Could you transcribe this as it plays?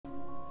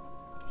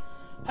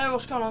Hey,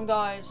 what's going on,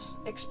 guys?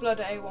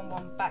 Exploder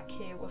A11 back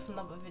here with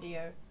another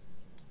video.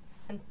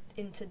 And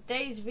in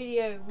today's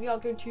video, we are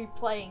going to be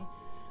playing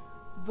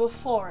The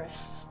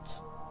Forest.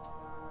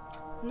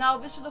 Now,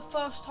 this is the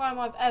first time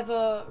I've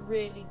ever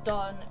really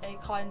done a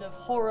kind of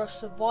horror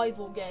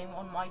survival game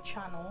on my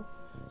channel.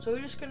 So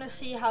we're just going to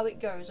see how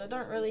it goes. I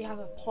don't really have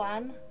a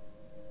plan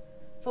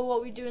for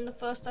what we do in the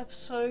first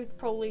episode.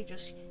 Probably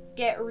just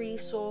get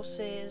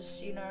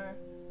resources, you know,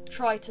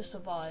 try to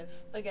survive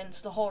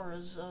against the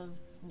horrors of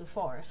the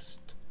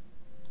forest.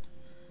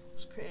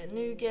 Let's create a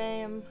new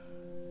game.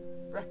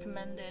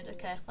 Recommended.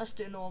 Okay, let's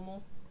do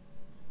normal.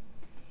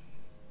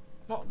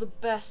 Not the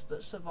best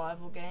at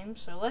survival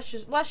games, so let's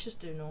just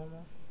do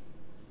normal.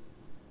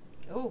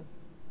 Oh,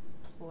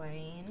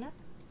 plain.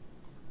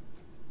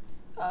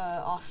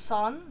 Our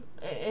son.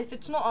 If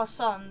it's not our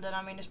son, then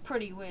I mean it's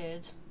pretty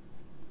weird.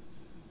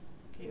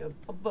 Okay,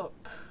 a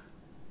book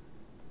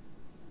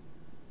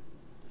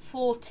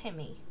for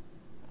Timmy.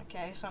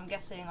 Okay, so I'm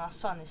guessing our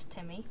son is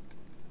Timmy.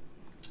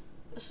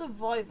 A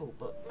survival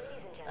book.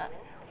 Ladies and gentlemen,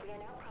 we are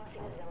now crossing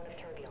a zone of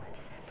turbulence.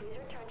 Please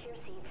return to your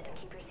seats and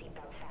keep your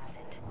seatbelts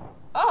fastened.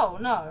 Oh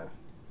no.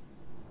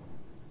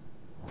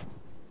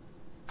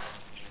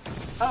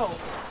 Oh.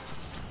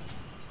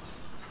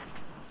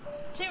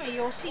 Timmy,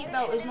 your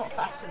seatbelt is not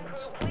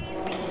fastened.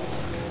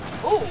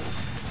 Oh.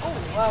 Oh,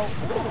 well.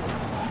 Ooh.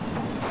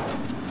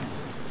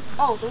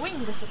 Oh, the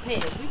wing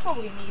disappeared. We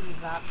probably needed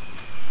that.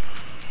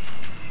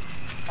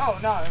 Oh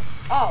no.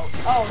 Oh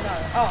no.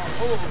 Oh,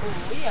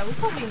 yeah, we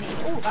probably need.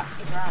 Oh, that's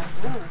the ground.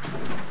 Ooh.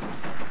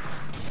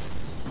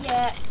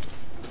 Yeah.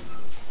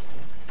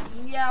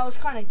 Yeah, I was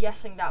kind of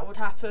guessing that would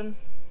happen.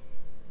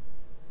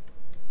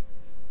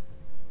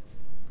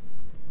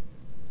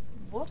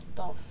 What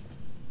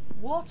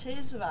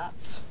is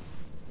that?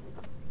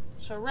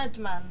 So, Red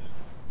Man.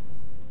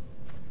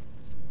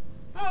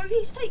 Oh,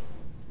 he's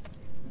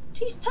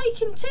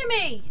taking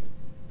Timmy!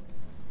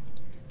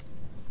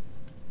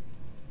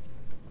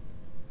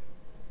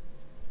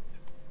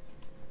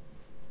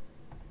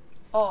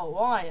 Oh,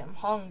 I am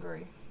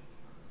hungry.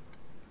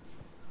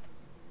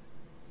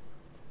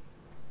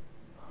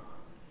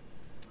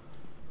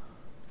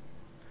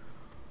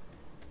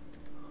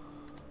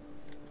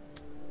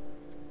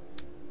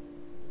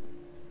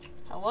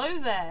 Hello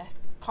there,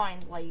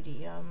 kind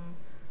lady.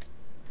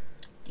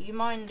 Do you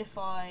mind if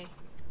I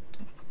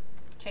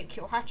take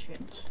your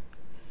hatchet?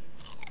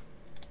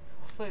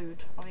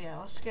 Food. Oh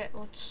yeah,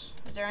 is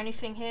there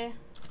anything here?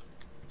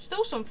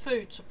 Still some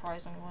food,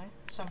 surprisingly.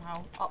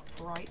 Somehow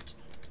upright.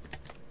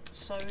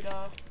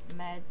 Soda,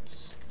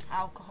 meds,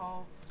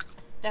 alcohol.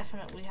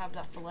 Definitely have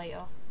that for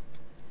later.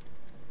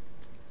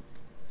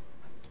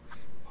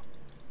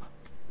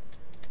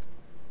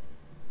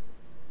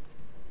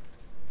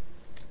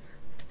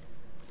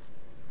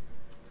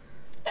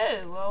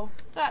 Oh, well,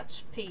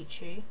 that's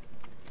peachy.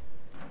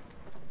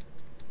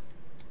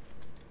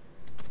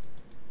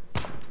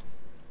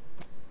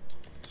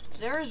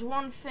 There is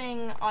one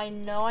thing I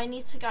know I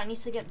need to get. I need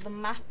to get the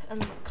map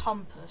and the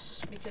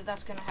compass, because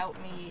that's going to help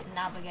me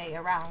navigate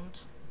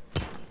around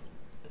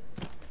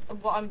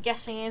what I'm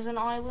guessing is an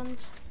island.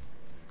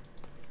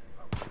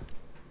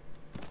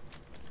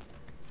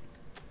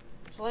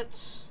 So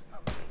let's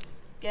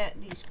get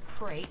these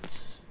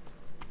crates.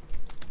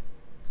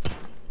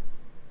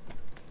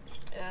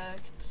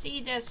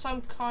 See, there's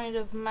some kind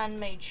of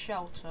man-made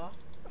shelter.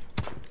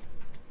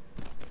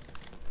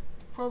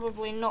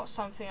 Probably not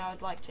something I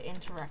would like to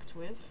interact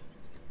with.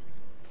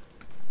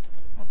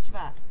 What's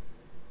that?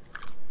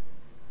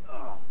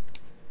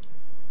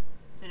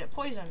 Did it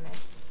poison me?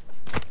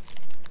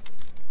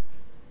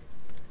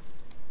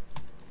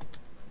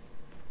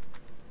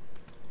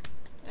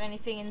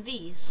 Anything in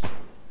these?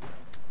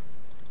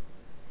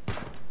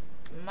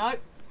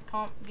 Nope,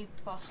 can't be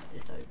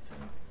busted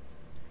open.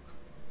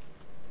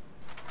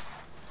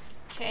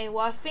 Okay,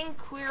 well I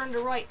think we're in the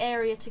right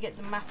area to get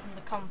the map and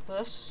the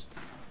compass.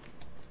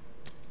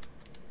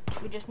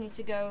 We just need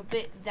to go a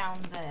bit down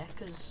there,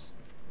 because...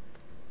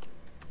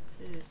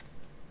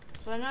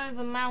 So I know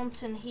the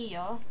mountain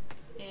here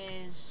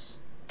is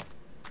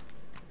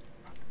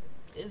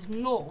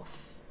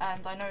north,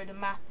 and I know the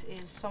map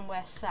is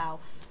somewhere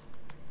south.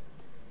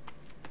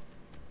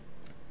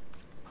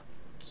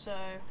 So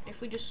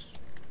if we just...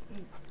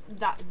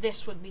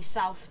 this would be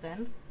south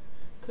then,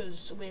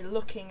 because we're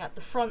looking at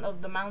the front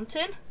of the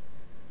mountain.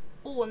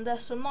 Oh, and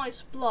there's some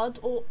nice blood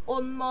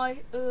on my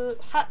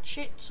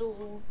hatchet,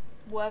 or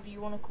whatever you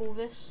want to call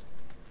this.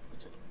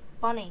 What's it?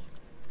 Bunny.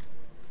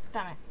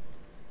 Damn it.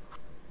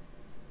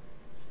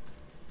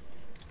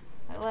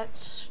 Right,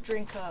 let's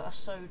drink a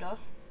soda.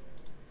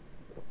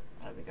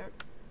 There we go.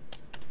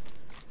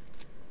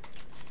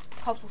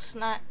 Couple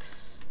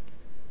snacks.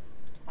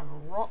 I have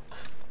a rock.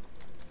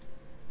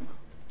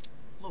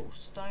 Little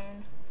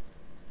stone.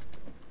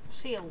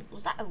 See,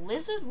 was that a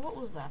lizard? What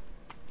was that?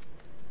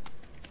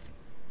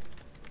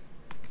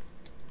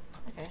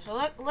 Okay, so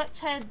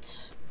let's head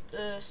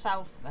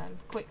south then,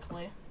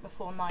 quickly,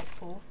 before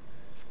nightfall.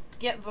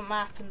 Get the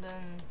map and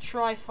then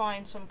try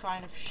find some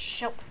kind of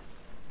shelter.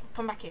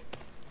 Come back here.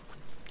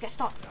 Get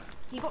stuck.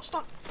 He got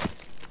stuck.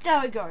 There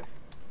we go.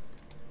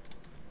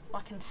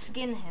 I can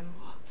skin him.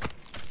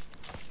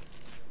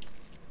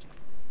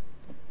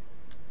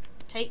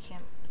 Take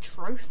him. A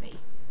trophy.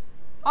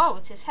 Oh,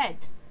 it's his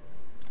head.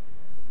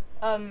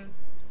 No,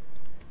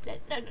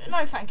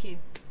 thank you.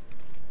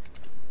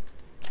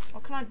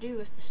 What can I do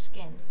with the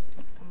skin?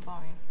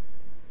 Combine.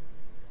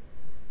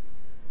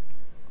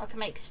 I can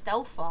make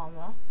stealth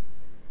armor.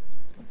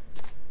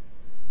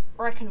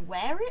 Or I can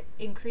wear it?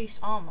 Increase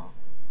armor.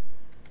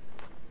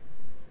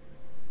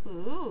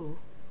 Ooh.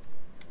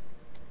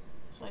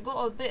 So I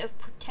got a bit of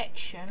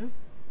protection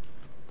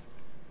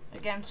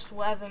against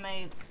whatever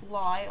may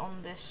lie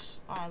on this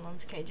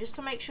island. Okay, just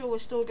to make sure we're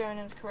still going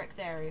in the correct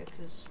area,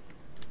 because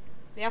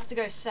we have to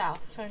go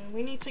south, and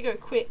we need to go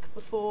quick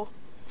before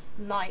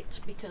night,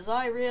 because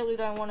I really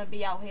don't want to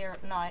be out here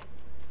at night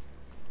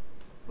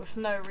with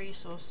no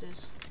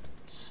resources.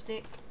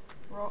 Stick,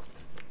 rock.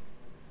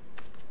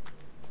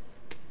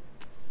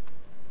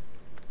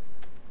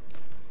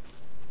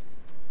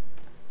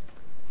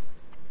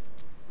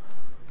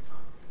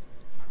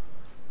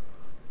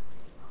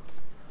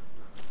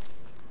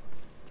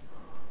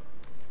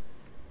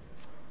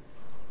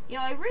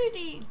 Yeah, I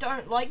really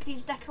don't like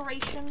these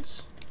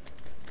decorations.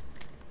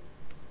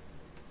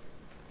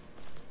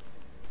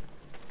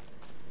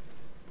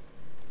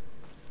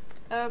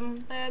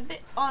 They're a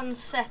bit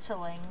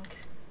unsettling.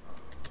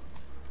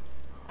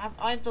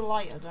 I have the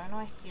lighter, don't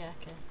I? Yeah,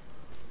 okay.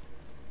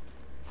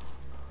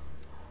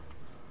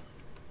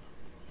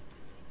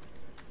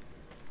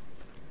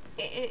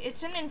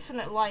 It's an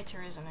infinite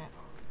lighter, isn't it?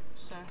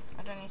 So,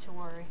 I don't need to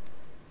worry.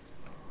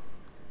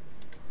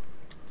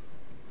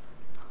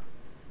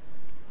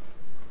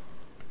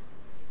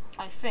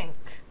 I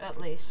think, at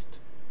least.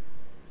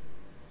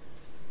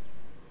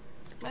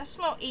 Let's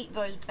not eat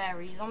those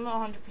berries. I'm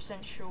not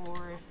 100%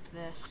 sure if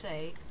they're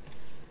safe.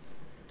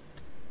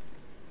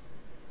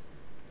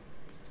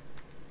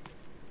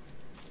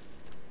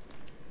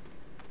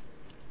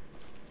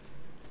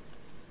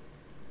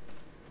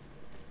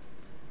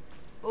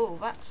 Oh,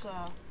 that's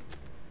a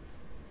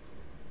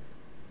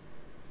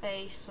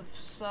base of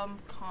some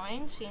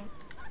kind.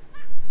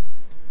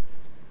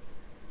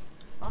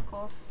 Fuck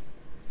off.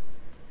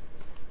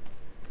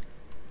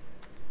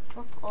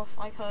 Fuck off.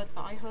 I heard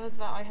that. I heard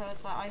that. I heard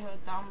that. I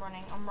heard that. I'm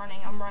running. I'm running.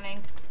 I'm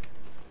running.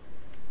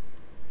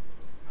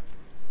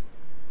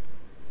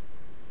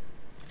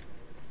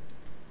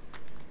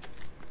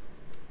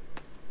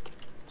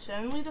 It's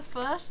only the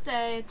first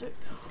day.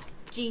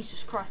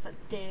 Jesus Christ,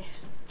 that deer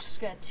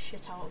scared the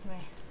shit out of me.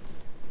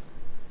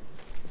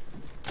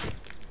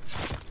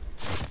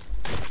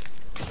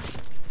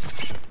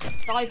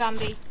 Die,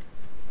 Bambi.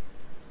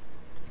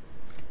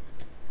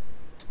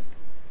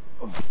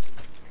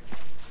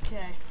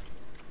 Okay.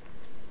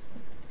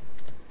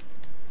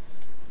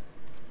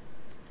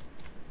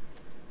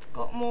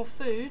 Got more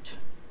food.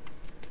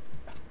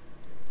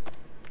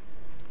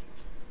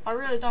 I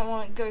really don't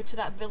want to go to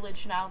that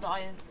village now that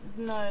I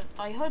know.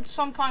 I heard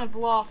some kind of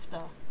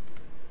laughter.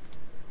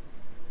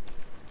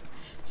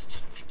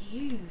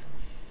 You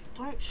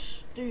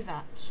don't do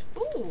that.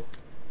 Ooh,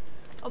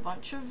 a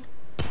bunch of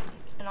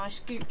a nice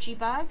Gucci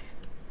bag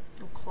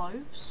or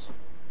clothes.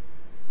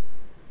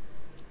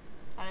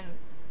 I mean,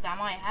 that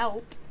might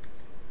help.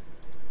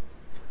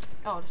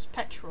 Oh, there's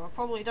petrol. I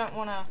probably don't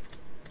want to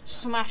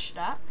smash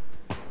that.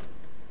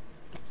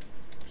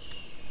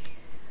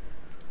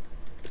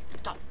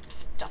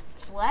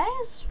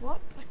 Flares? What?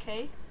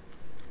 Okay.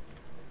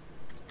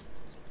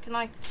 Can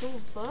I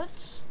kill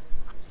birds?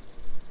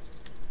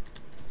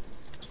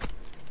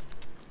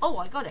 Oh,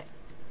 I got it.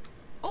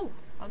 Oh,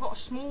 I got a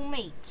small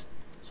meat.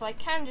 So I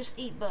can just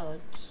eat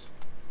birds.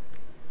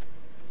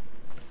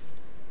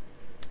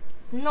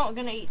 Not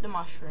gonna eat the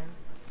mushroom.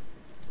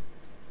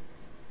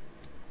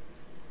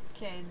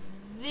 Okay,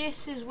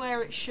 this is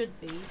where it should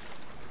be.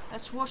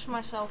 Let's wash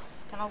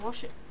myself. Can I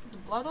wash it? The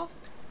blood off?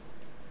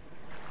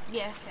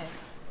 Yeah, okay.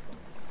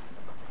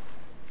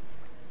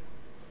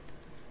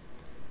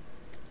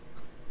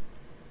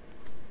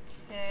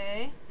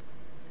 Okay.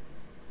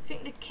 I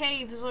think the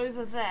cave is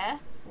over there,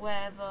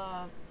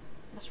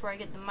 that's where I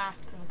get the map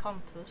and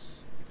compass.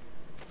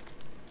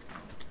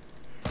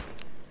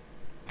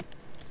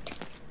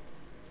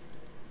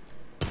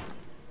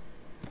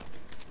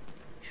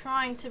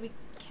 Trying to be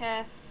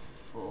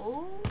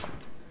careful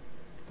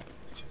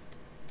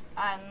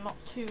and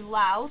not too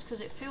loud, because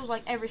it feels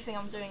like everything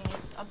I'm doing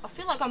is, I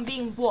feel like I'm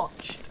being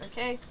watched,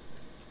 okay?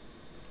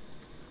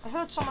 I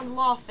heard someone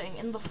laughing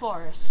in the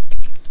forest.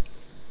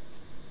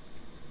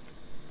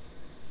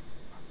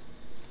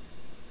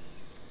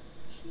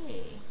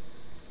 Okay.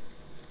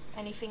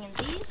 Anything in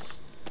these?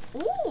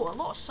 Ooh, a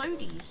lot of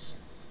sodies.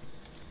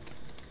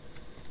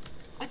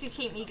 I could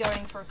keep me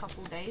going for a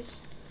couple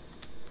days.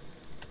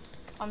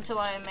 Until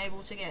I am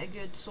able to get a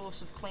good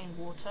source of clean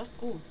water.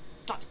 Ooh,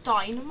 that's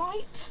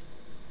dynamite?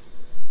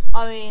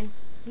 I mean,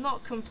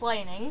 not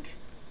complaining.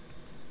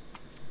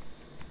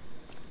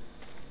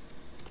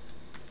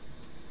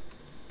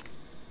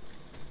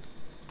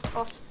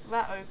 Bust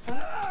that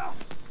open.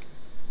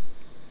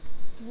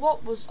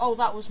 What was... Oh,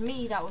 that was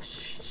me that was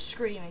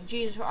screaming.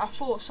 Jeez, I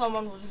thought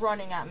someone was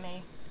running at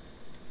me.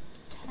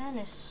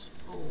 Tennis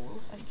ball.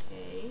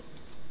 Okay.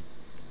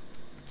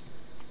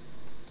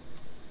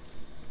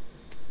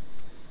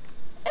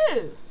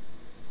 Ooh.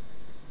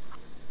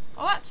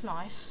 Oh, that's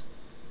nice.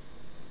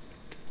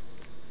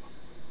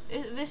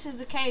 This is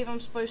the cave I'm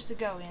supposed to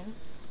go in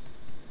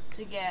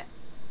to get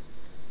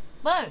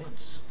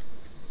bones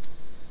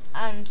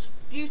and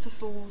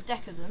beautiful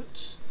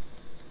decadence.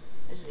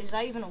 Is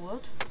that even a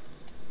word?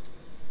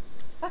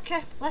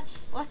 Okay,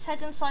 let's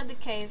head inside the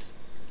cave.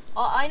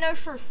 I know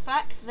for a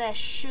fact there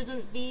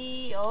shouldn't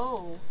be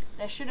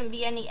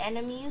any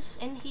enemies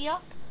in here.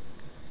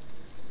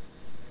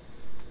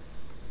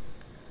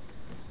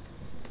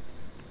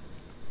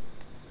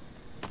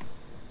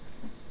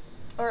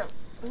 Or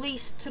at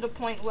least to the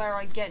point where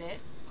I get it.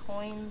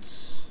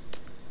 Coins.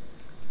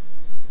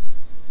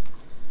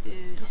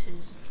 Ooh, this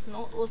is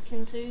not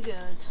looking too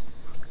good.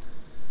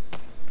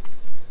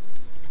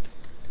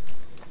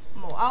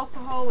 More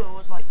alcohol, we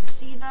always like to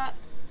see that.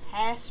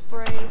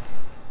 Hairspray.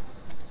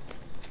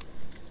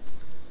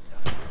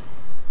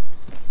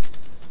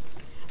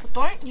 But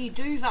don't you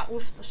do that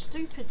with the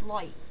stupid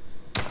light.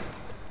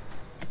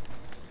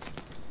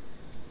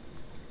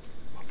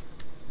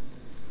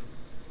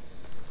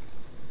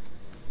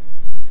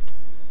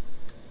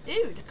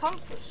 Ooh, the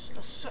compass.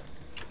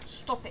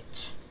 Stop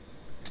it.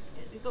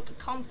 We got the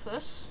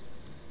compass.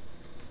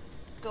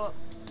 Got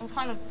some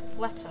kind of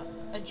letter.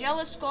 A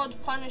jealous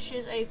god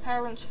punishes a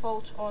parent's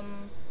fault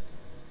on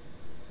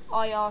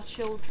IR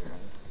children.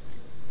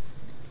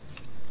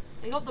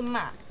 We got the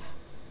map.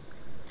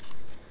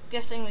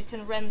 Guessing we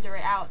can render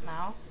it out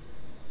now.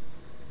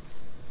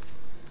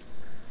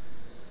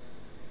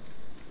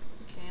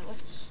 Okay,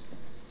 let's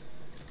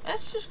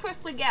just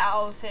quickly get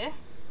out of here.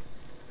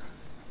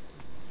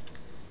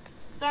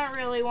 Don't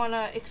really want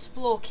to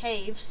explore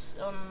caves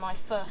on my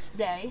first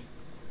day.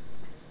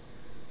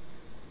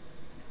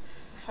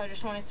 I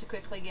just wanted to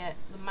quickly get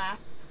the map.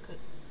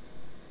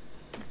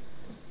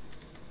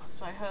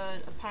 So I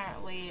heard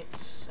apparently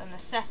it's a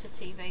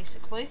necessity,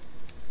 basically.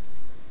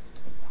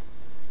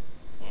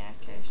 Yeah,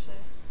 okay, so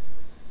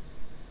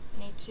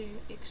I need to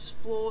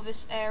explore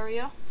this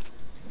area.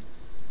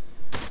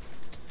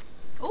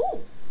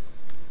 Ooh!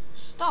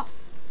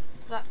 Stuff.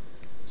 Is that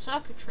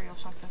circuitry or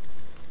something?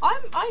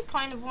 I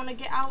kind of want to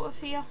get out of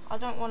here. I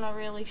don't want to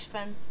really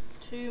spend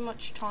too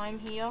much time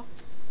here.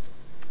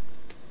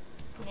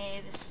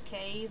 Near this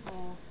cave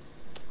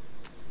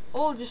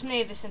or just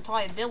near this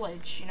entire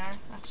village, you know.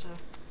 That's a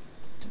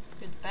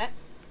good bet.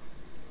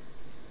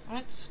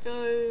 Let's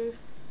go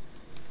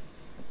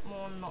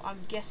more north.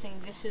 I'm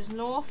guessing this is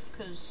north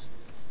because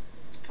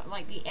it's kind of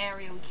like the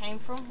area we came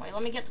from. Wait,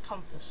 let me get the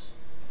compass.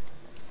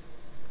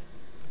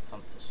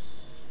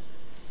 Compass.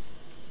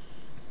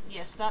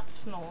 Yes,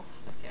 that's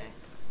north. Okay.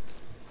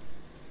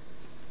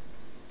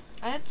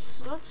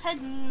 Let's head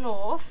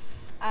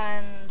north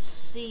and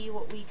see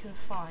what we can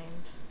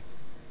find.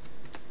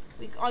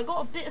 I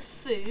got a bit of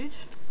food.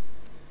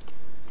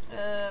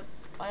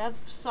 I have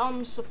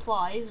some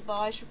supplies, but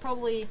I should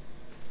probably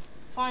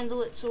find a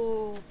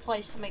little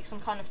place to make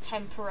some kind of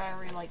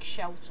temporary like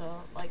shelter,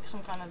 like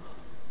some kind of,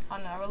 I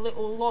don't know, a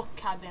little log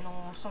cabin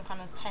or some kind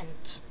of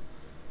tent.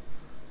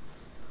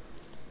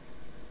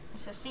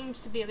 So there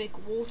seems to be a big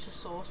water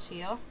source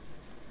here.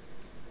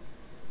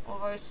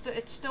 Although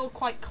it's still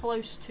quite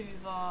close to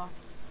the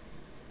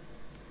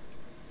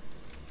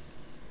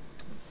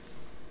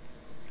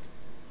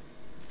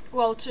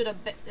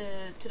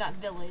to that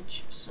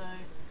village, so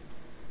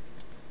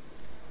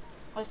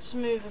let's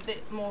move a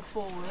bit more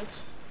forward.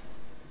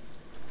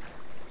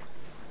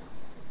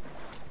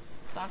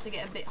 Starting to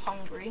get a bit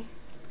hungry.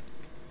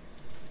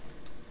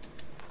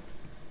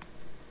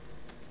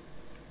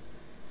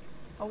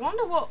 I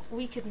wonder what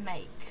we could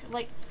make.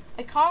 Like,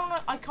 I kind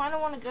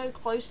of want to go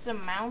close to the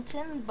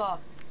mountain, but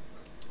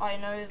I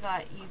know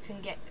that you can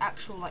get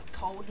actual like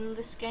cold in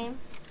this game.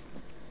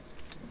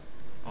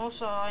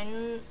 Also,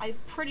 I'm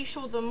pretty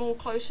sure the more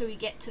closer we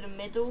get to the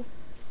middle,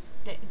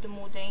 the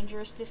more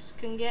dangerous this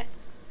can get.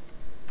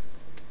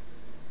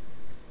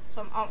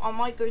 So I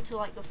might go to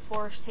like the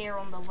forest here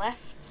on the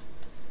left.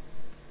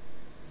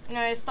 You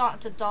know, it's starting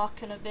to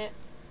darken a bit.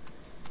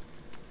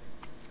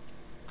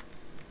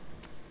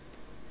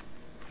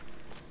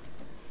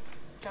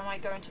 I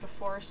might go into the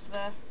forest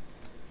there.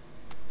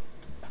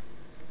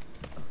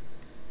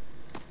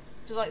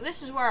 Because like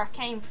this is where I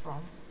came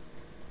from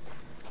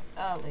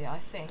earlier, I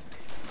think.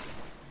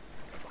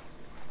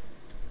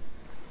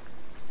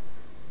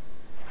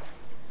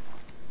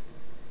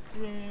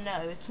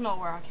 No, it's not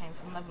where I came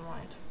from, never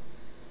mind.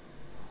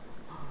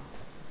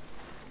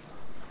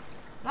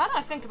 Now that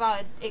I think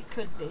about it, it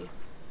could be.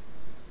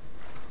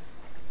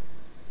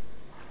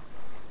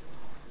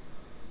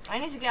 I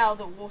need to get out of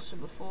the water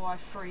before I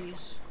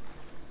freeze.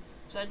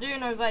 So I do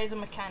know that is a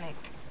mechanic,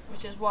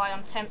 which is why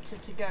I'm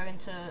tempted to go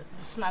into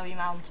the snowy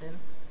mountain.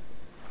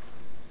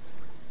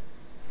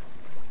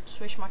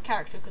 Just wish my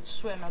character could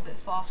swim a bit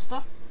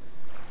faster.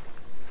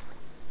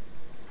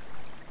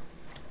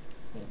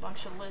 A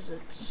bunch of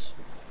lizards.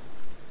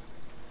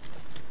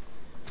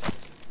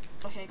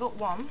 Okay, got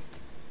one.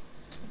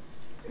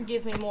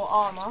 Give me more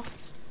armor.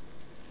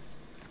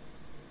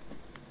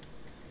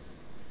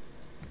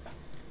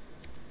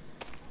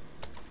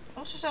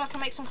 Also said I can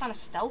make some kind of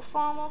stealth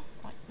armor.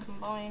 Like,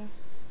 combine.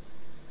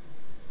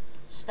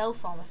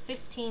 Stealth armor,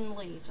 15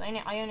 leaves. I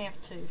only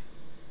have 2.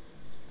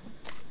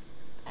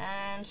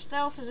 And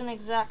stealth isn't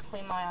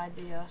exactly my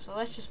idea, so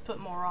let's just put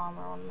more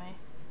armor on me.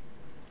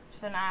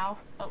 For now,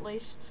 at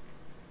least.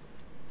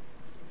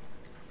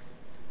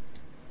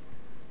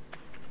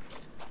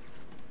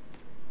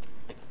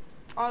 Like,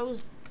 I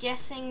was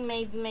guessing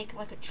maybe make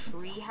like a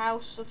tree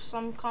house of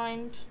some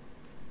kind.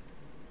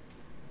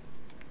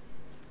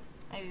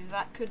 Maybe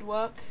that could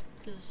work,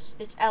 because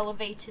it's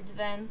elevated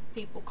then,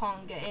 people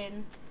can't get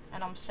in,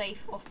 and I'm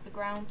safe off the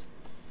ground.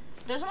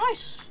 There's a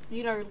nice,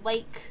 you know,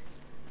 lake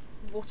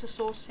water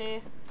source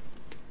here.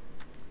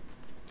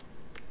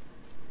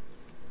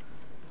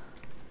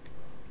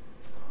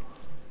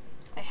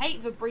 I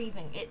hate the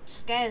breathing, it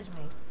scares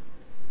me.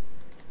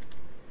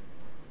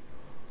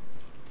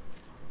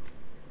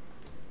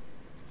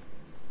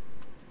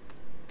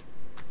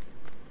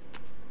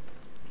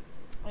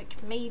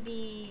 Like,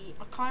 maybe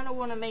I kind of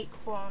want to make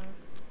one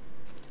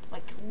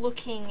like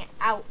looking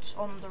out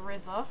on the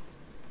river,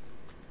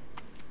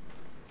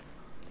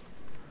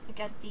 like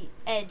at the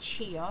edge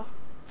here.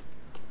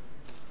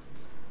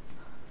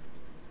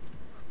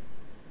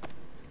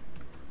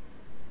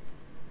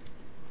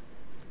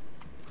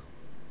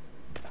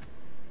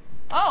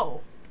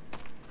 Oh!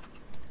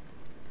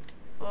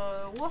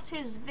 What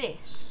is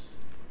this?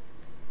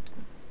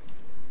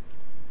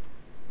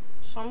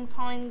 Some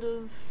kind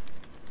of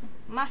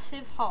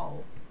massive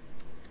hole.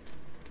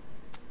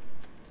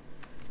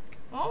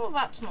 Oh,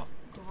 that's not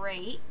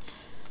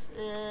great.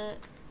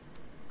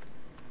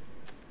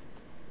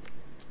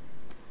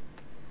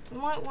 We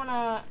might want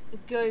to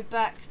go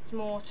back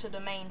more to the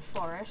main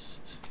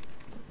forest.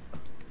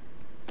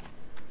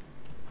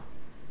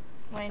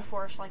 Main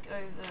forest, like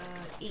over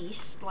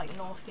east, like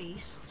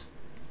northeast,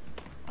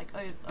 like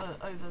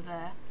over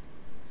there.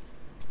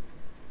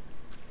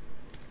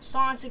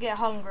 Starting to get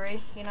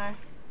hungry, you know.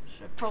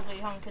 Should probably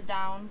hunker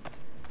down.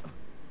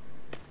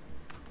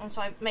 Once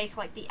I make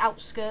like the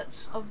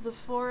outskirts of the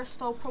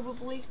forest, I'll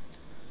probably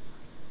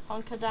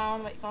hunker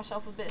down, make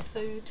myself a bit of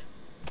food.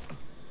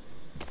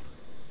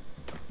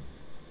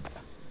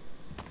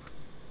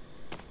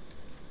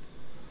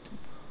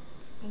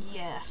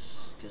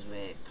 Yes, because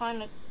we're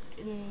kind of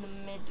in the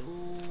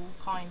middle,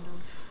 kind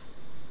of.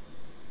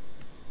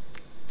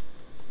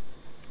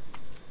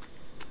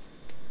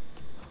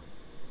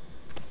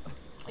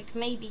 Like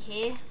maybe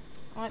here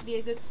might be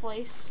a good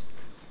place.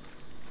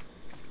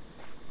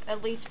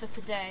 At least for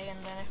today,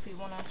 and then if we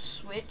want to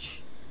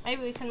switch,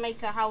 maybe we can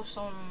make a house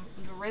on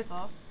the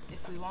river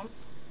if we want.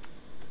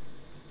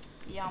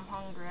 Yeah, I'm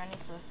hungry, I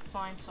need to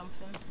find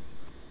something.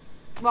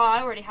 Well,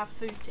 I already have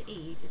food to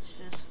eat, it's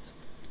just...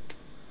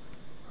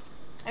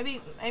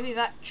 Maybe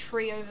that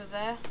tree over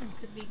there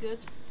could be good.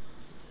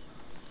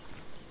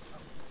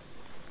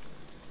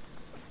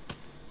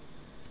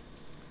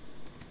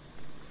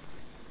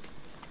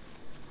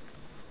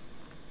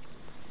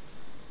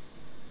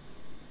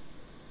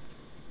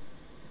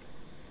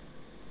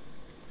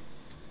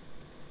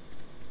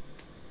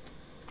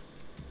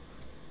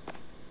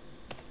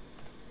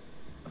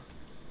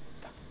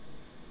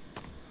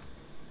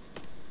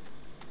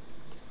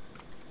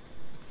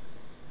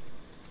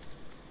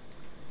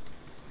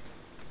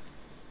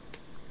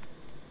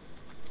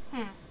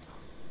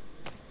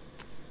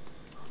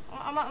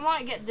 I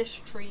might get this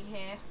tree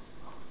here.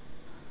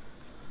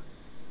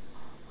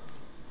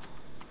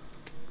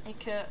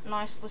 Make a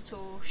nice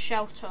little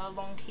shelter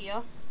along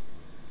here.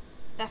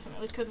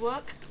 Definitely could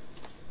work.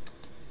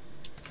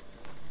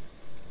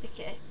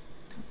 Okay.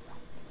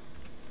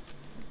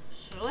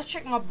 So let's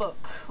check my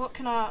book. What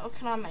can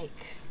I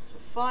make? So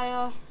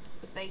fire,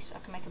 I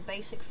can make a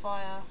basic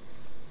fire.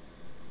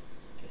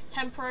 Okay,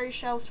 temporary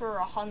shelter or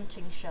a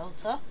hunting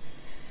shelter.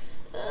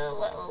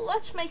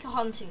 Let's make a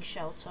hunting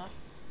shelter.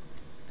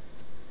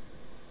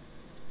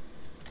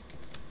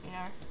 You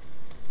know.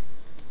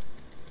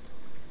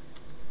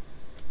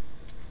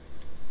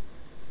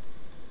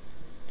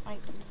 Like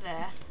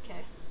there,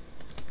 okay.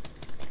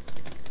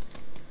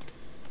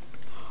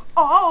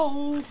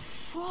 Oh,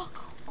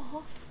 fuck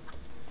off.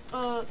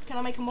 Can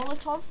I make a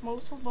Molotov?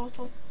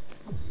 Molotov.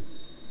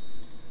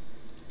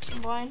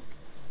 Combine.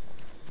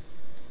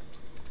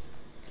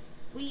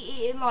 We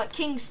eating like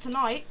kings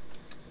tonight.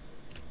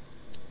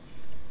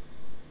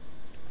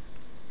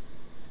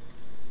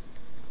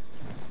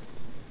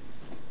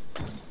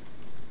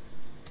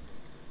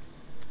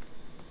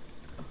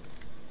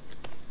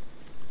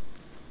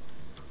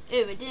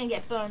 Ew, it didn't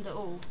get burned at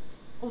all.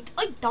 Oh,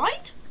 I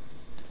died?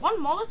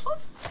 One Molotov?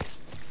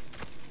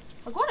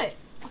 I got it.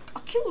 I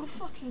killed a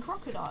fucking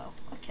crocodile.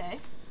 Okay.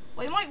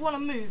 Well, you might want to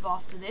move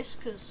after this,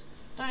 because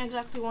I don't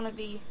exactly want to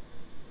be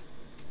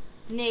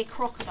near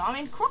crocodile. I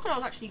mean,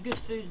 crocodile's actually good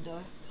food,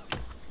 though.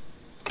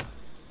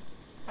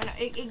 I know,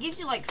 it gives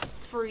you, like,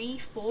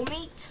 3-4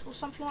 meat, or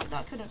something like that.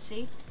 I couldn't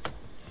see.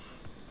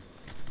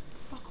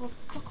 Fuck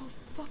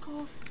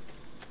off.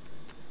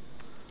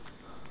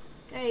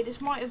 Okay,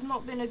 this might have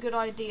not been a good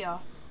idea.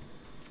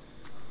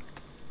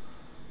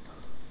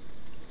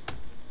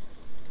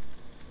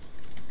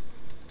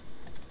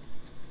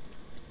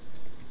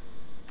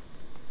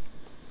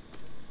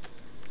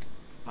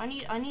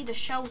 I need a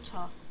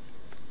shelter.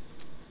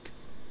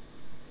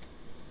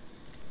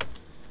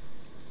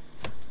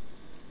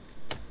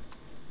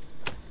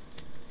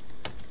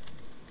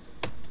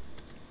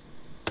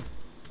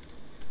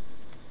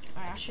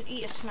 Alright, I should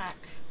eat a snack.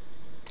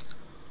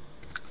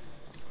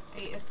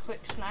 Eat a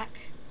quick snack.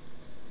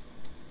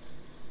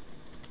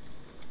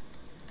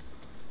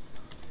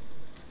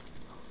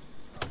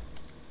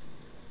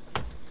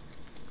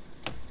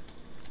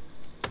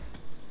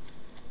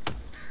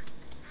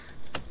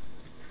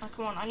 Oh,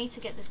 come on, I need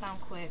to get this down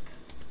quick.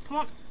 Come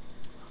on.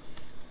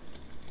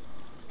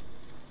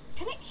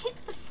 Can it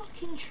hit the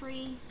fucking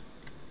tree?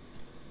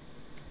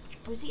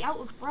 Or is he out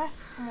of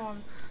breath? Come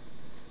on.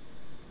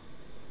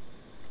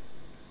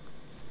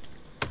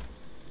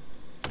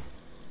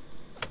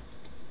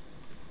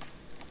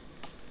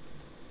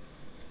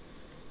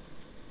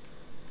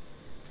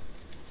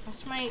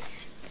 Let's make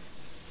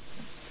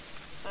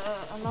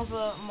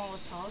another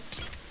Molotov.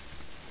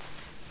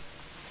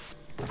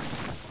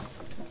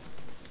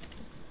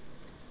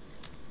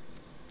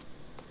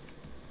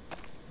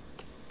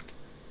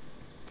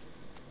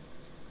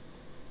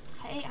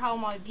 I hate how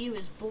my view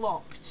is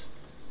blocked.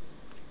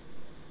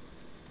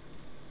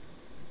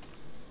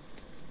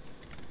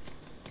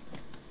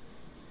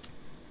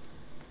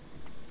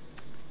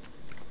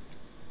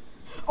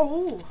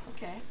 Oh,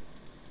 okay.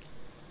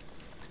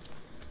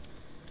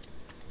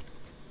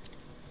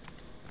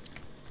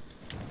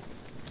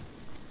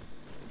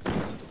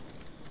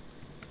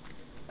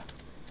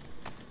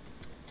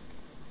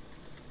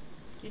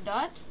 You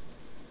died?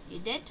 You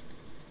did?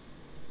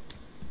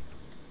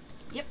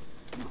 Yep.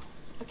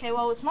 Okay,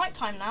 well, it's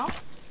nighttime now.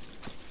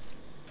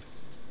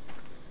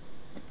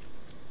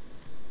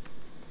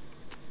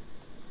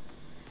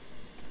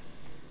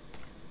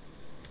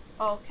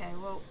 Okay,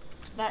 well,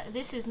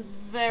 this is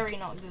very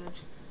not good.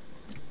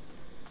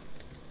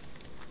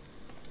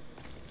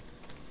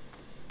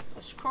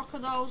 There's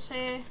crocodiles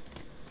here.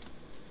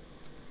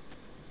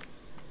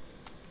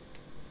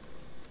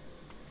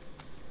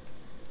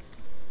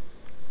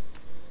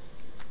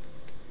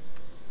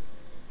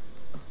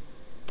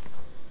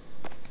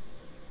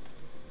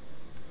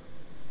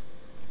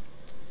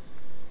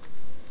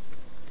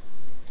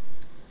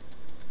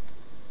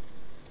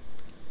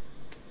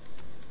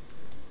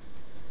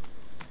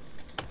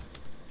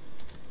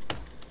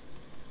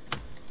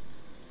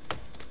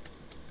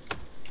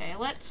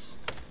 Let's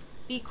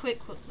be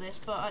quick with this,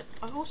 but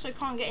I also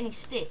can't get any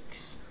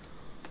sticks.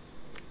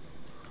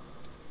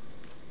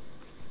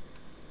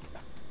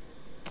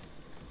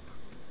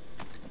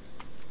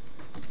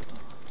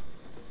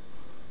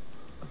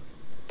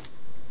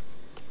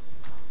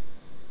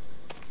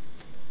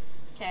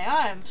 Okay,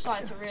 I am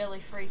starting to really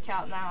freak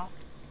out now.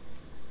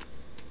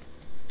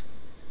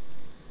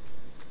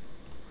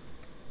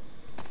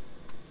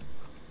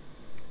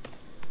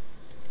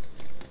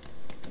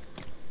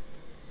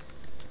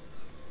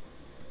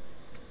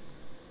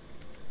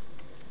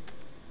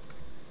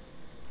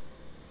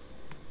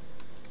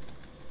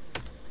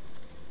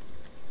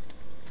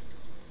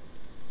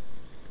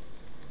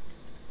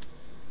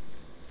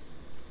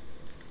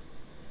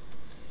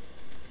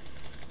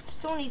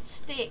 Still need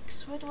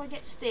sticks. Where do I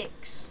get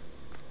sticks?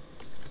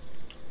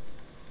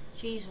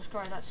 Jesus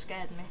Christ, that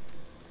scared me.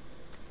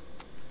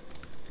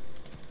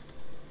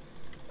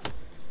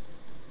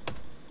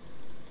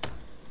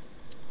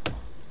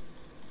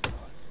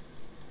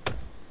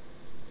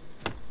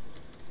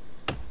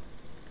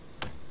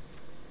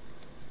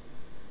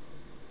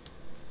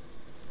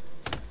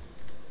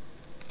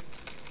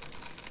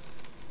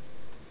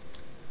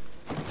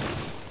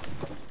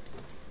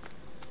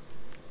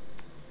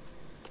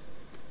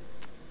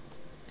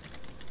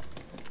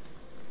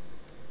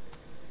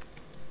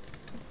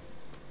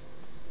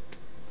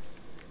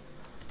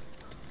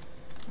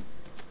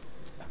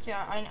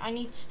 Yeah, I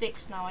need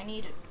sticks now. I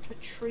need a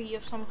tree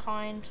of some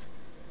kind.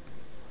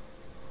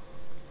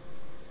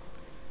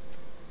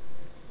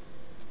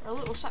 Or a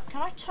little sack.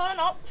 Can I turn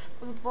up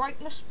the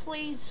brightness,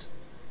 please?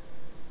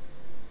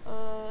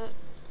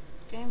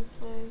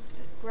 Gameplay.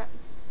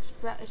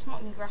 It's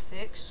not in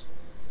graphics.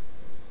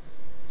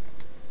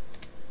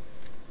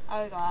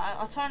 Oh god,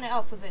 I'll turn it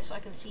up a bit so I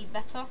can see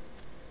better.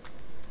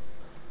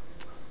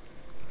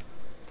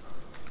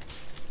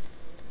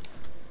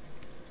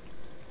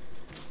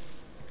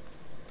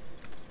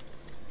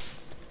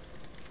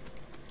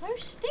 No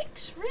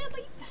sticks,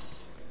 really?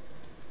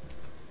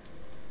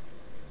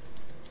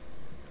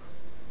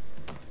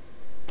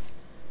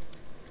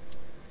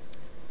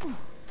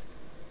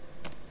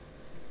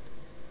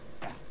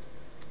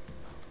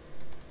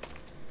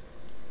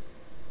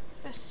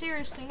 There's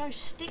seriously no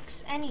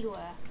sticks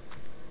anywhere.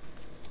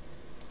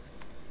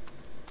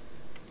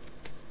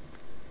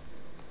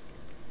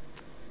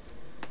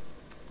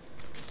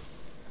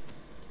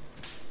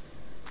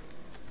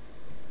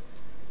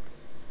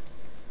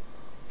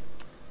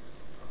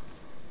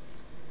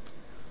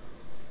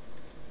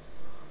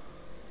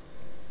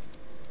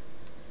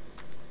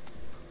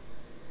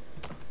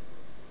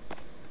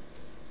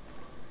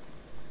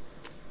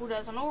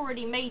 there's an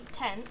already made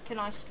tent. Can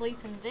I sleep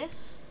in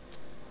this?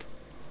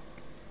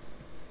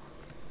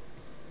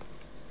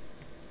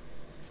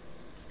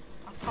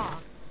 I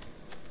can't.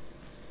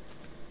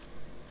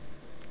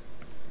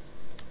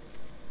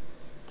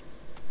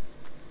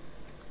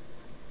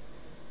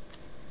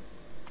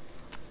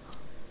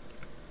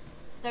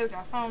 There we go,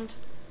 I found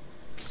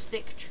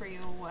stick tree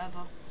or whatever.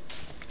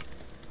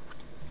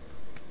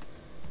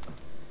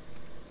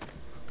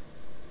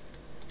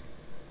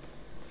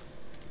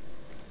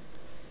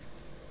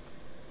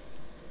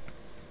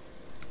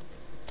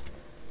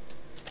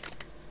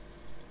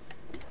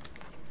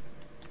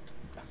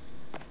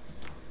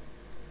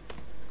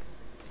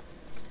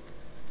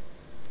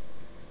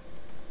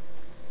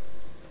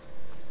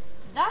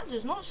 That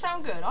does not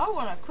sound good. I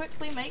want to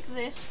quickly make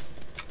this.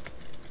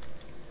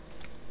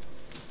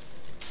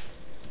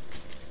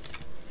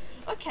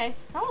 Okay,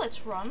 now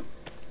let's run.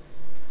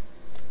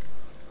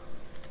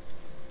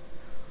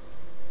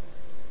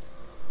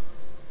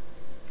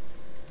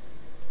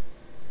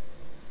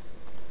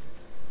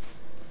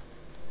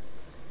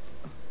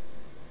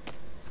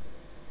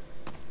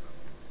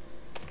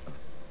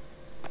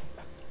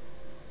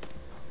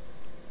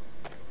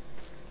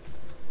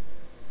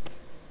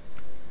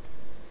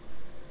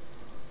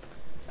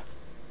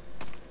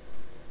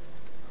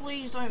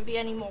 Please don't be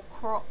any more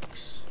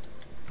crocs.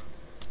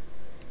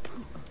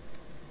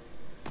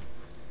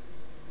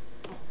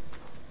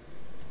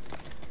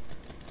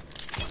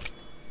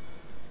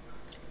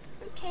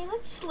 Okay,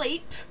 let's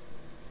sleep.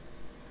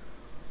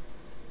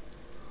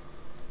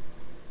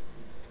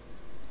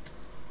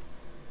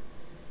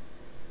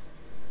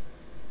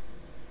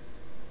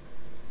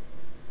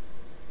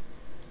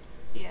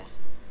 Yeah, okay.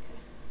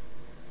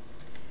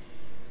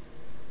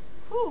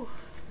 Whew.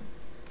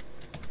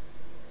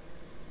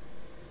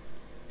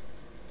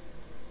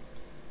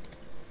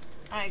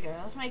 There you go,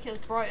 let's make it as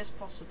bright as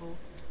possible.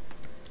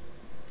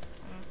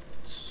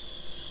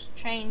 Let's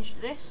change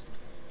this.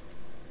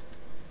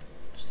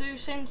 Let's do,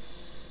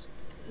 since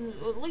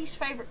least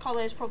favourite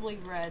colour is probably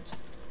red.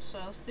 So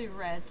let's do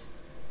red. Is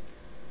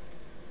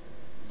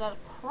that a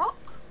croc?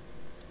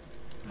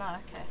 No,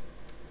 okay.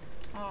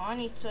 Oh, I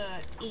need to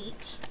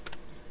eat.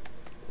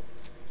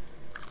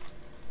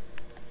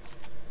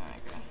 There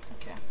we go,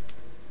 okay.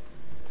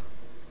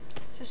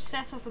 Just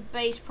set up a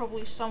base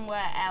probably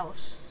somewhere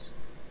else.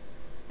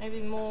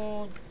 Maybe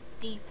more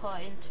deeper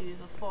into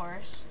the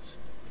forest,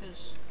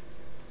 because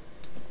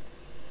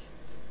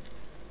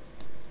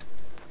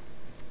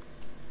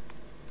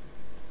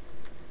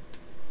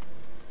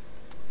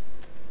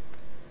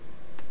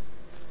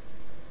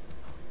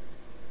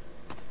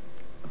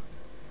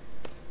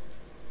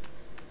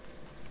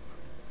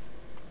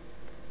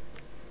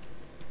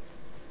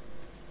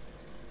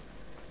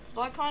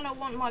I kind of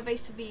want my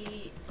base to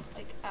be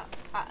like at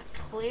a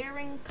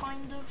clearing,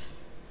 kind of.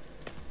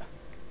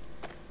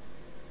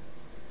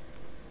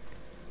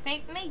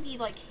 Maybe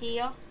like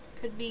here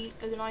could be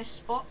a nice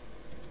spot.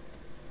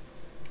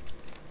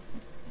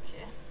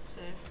 Okay, so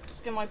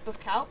let's get my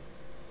book out.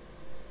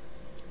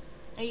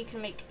 Now you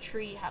can make a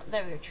tree house.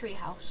 There we go, tree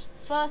house.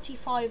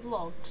 35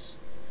 logs.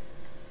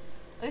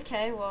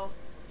 Okay, well.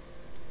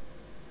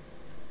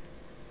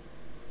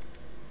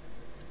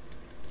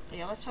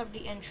 Yeah, let's have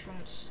the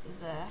entrance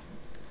there.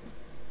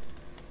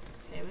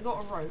 Okay, we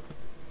got a rope.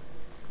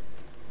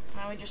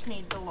 Now we just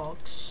need the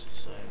logs,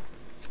 so.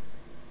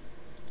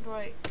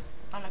 Right.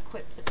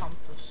 Unequip the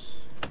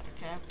compass.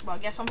 Okay, well I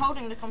guess I'm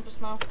holding the compass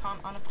now.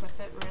 Can't unequip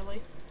it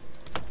really.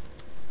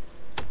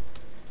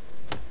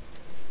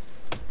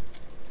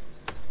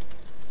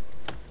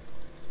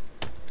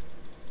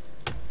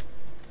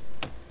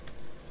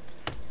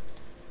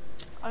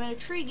 I mean, a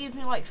tree gives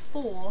me like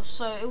 4,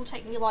 so it will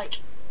take me like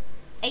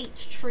 8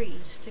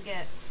 trees to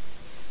get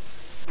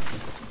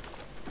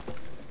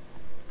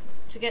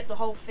the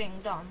whole thing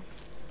done.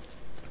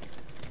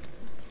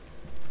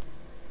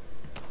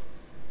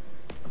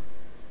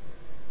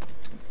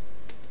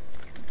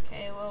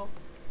 Okay, well,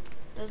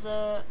 there's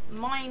a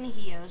mine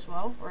here as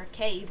well, or a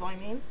cave, I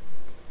mean.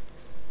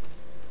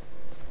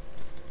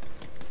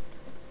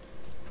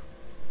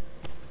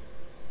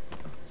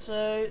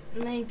 So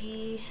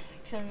maybe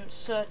we can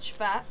search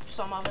that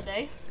some other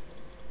day.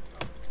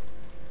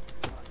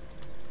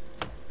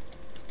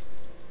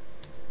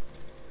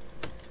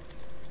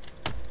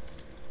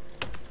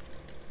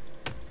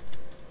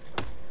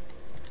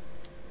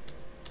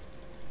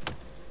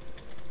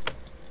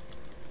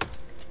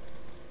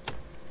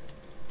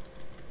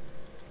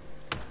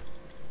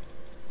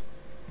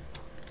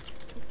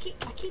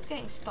 I keep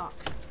getting stuck.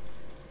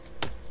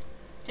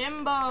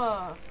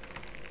 Timber!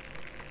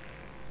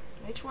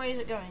 Which way is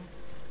it going?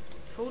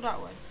 Fall that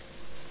way.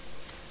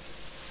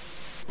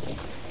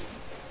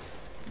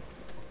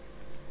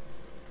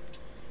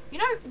 You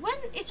know, when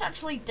it's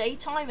actually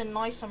daytime and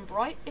nice and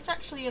bright, it's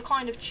actually a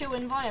kind of chill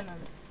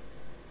environment.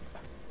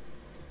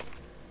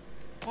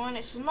 When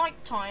it's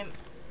nighttime...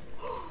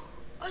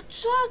 A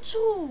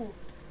turtle!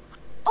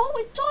 Oh,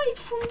 it died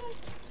from the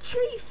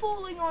tree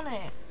falling on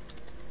it.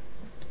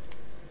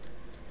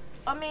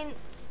 I mean,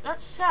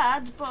 that's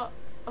sad, but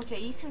Okay,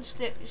 you can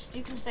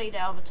stay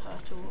down the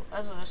turtle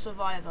as a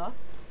survivor,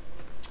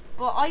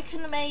 but I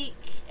can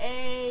make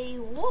a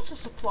water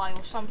supply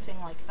or something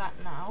like that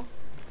now.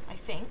 I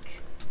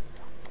think.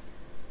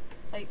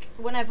 Like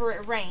whenever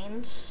it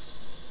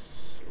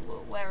rains,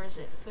 where is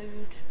it?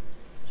 Food,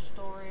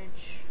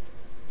 storage.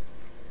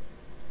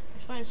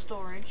 It's not in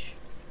storage.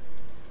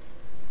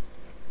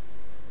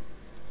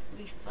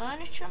 Maybe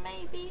furniture,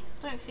 maybe?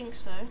 Don't think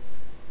so.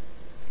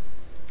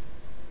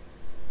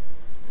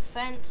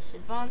 Defense,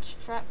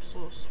 advanced traps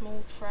or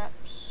small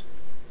traps.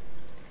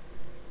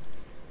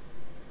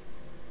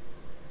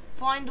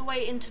 Find a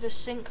way into the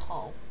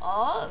sinkhole.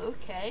 Oh,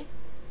 okay.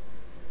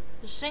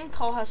 The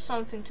sinkhole has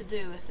something to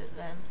do with it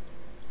then.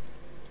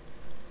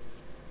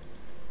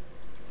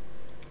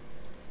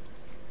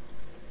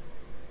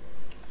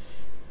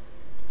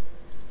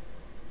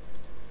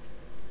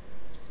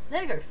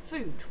 There you go,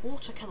 food,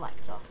 water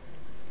collector.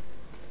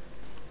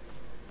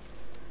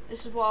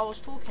 This is what I was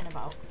talking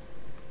about.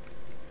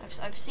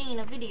 I've seen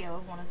a video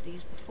of one of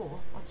these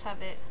before. Let's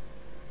have it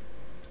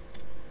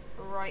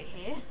right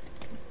here.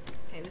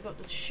 Okay, we got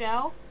the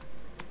shell.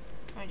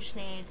 I just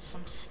need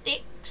some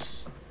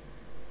sticks.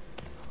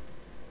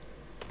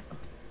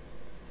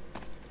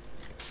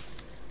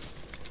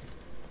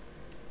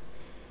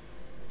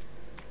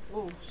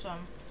 Oh, some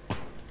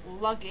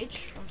luggage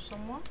from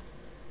someone.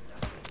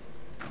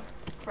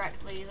 Crack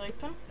these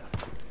open.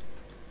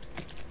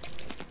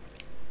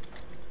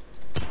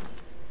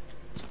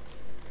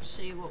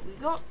 See what we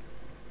got.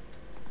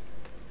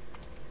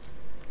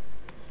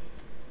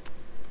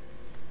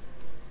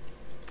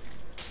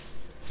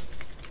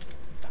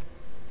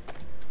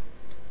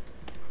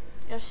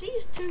 Yeah, see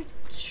these two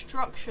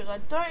structures. I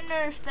don't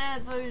know if they're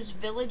those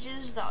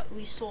villages that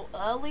we saw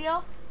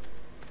earlier.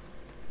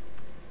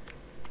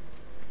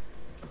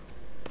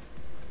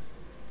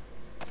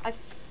 I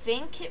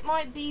think it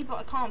might be, but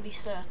I can't be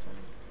certain.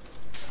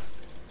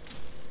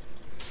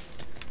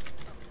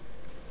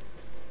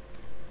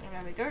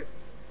 There we go.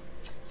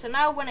 So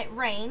now when it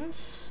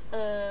rains,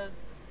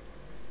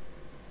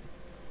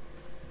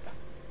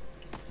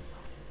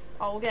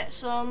 I'll get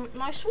some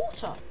nice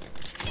water.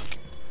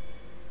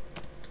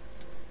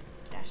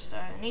 Yeah, so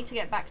I need to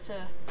get back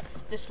to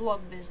this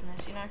log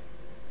business, you know?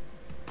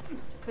 To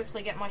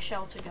quickly get my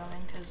shelter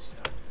going, because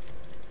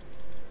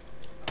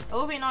it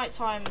will be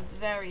nighttime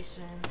very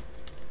soon.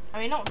 I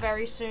mean, not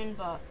very soon,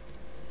 but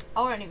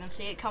I won't even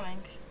see it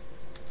coming.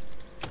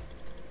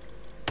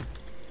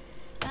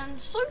 And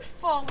so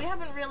far, we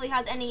haven't really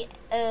had any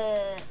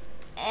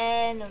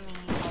enemies,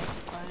 I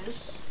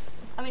suppose.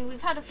 I mean,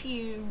 we've had a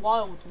few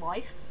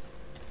wildlife.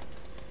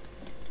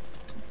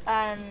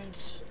 And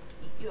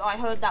I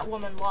heard that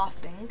woman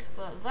laughing,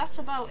 but that's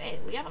about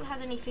it. We haven't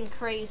had anything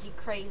crazy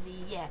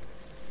yet.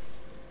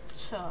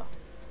 So.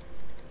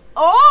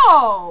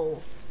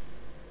 Oh!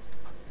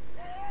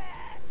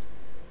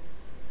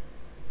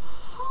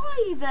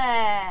 Hi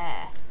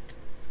there!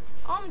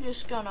 I'm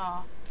just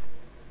gonna...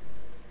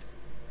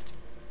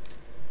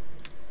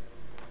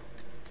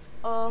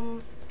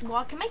 well,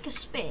 I can make a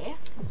spear.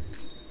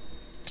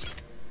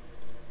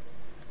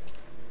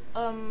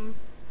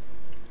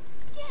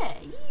 Yeah,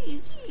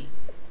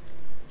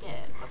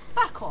 yeah,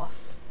 back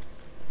off.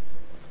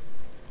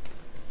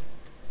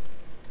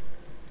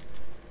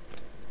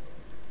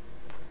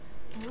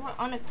 How do I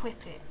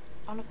unequip it?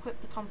 Unequip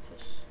the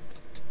compass.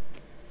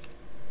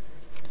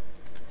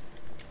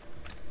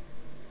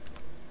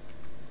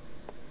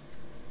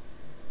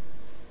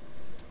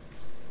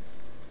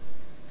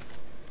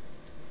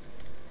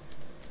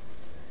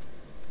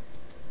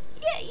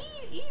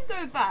 You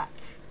go back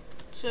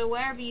to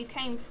wherever you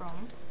came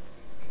from.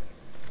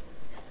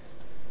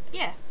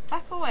 Yeah,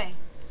 back away.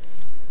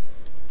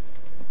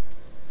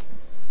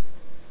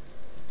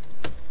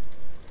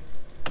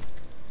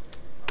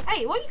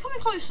 Hey, why are you coming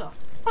closer?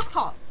 Back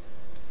up.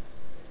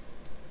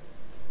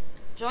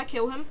 Did I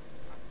kill him?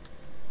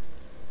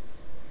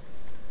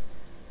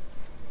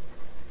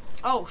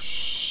 Oh,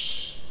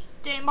 shh.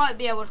 They might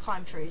be able to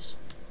climb trees.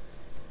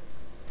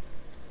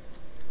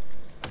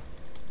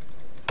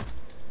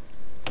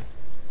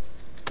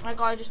 That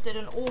guy just did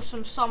an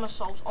awesome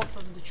somersault off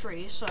of the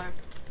tree, so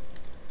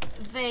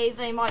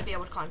they might be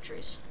able to climb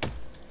trees.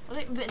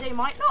 But they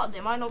might not. They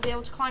might not be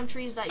able to climb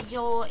trees that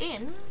you're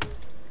in.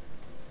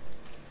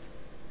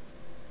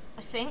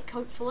 I think,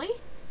 hopefully.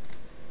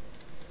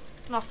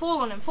 No, fall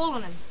on him, fall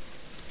on him.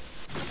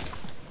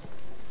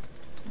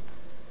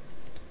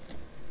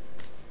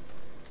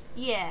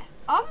 Yeah,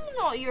 I'm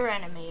not your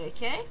enemy,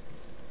 okay?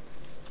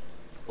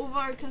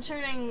 Although,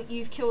 considering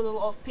you've killed a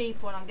lot of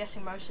people, and I'm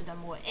guessing most of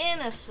them were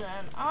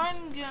innocent,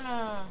 I'm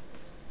gonna...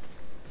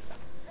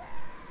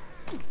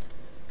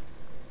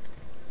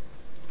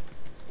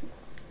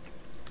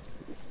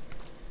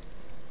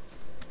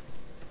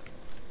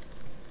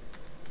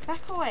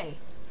 back away.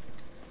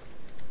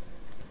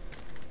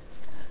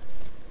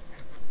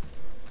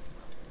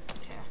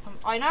 Okay,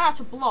 I know how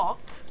to block.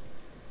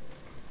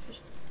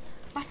 Just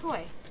back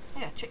away.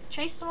 Yeah,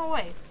 chase them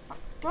away.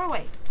 Go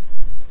away.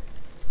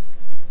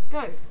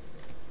 Go.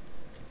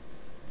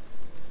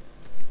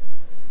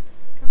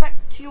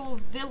 to your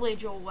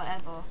village or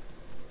whatever.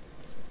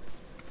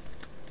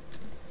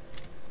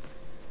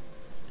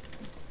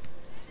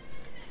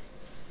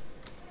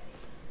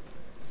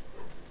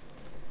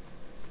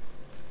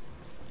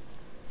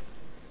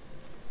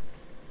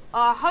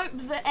 I hope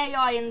the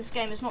AI in this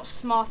game is not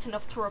smart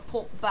enough to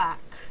report back.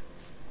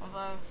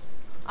 Although,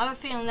 I have a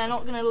feeling they're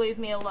not going to leave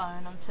me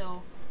alone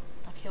until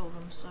I kill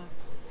them, so...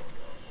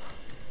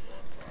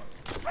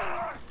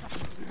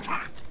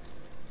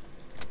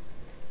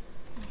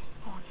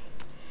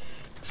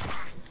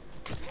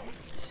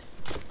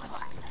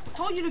 I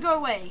told you to go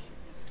away.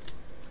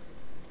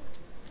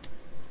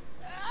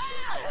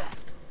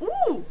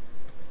 Ooh!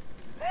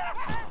 What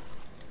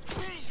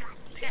are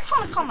you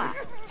trying to come at?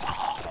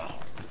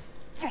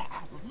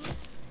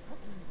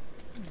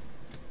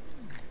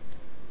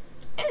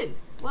 Ew,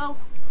 well,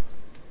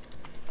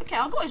 okay,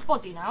 I've got his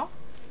body now.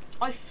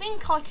 I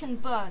think I can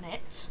burn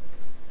it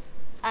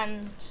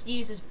and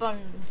use his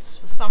bones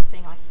for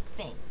something, I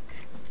think.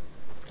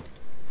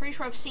 Pretty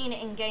sure I've seen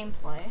it in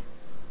gameplay.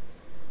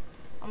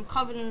 I'm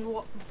covered in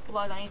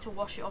blood, I need to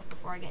wash it off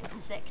before I get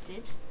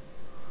infected.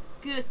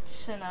 Good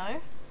to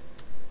know.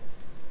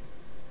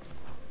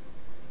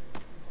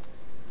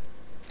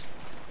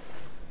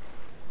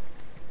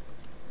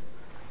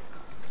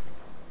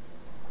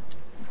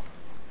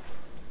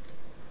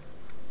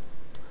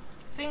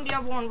 I think the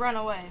other one ran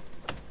away.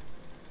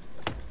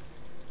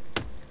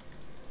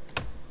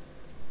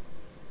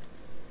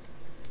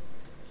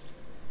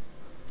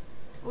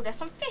 Oh, there's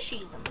some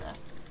fishies in there.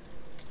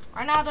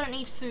 Right now I don't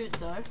need food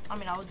though. I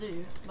mean, I'll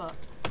do, but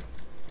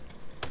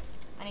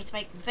I need to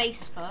make the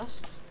base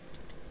first.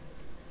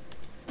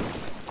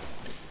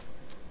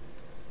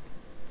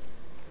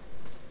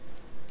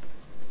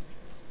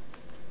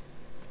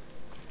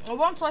 And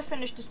once I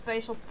finish this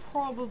base, I'll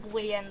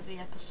probably end the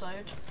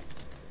episode.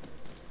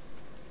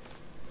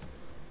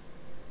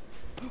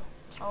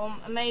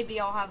 Maybe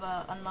I'll have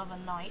another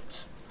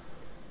night.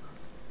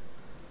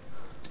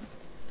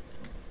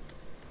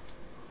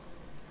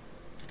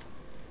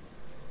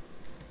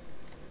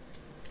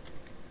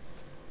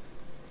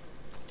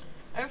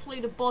 Hopefully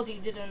the body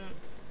didn't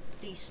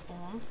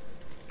despawn.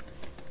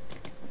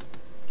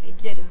 Okay,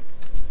 it didn't.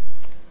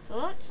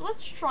 So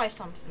let's try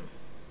something.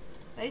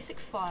 Basic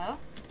fire.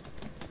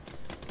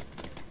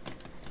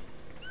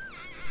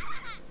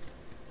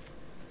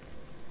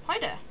 Hi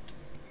there.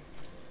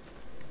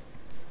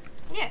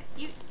 Yeah,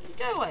 you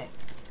go away.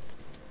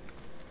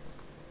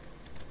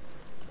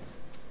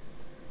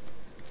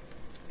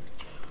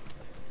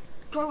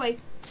 Go away.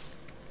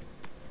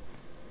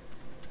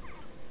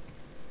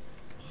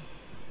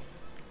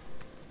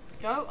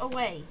 Go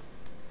away.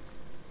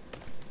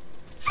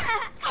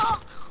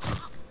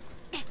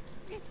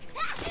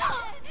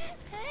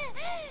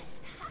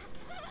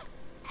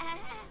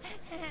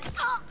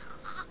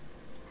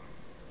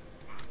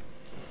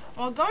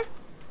 Wanna go?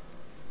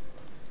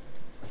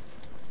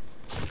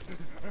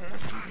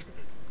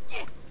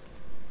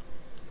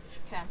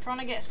 Okay, I'm trying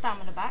to get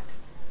stamina back.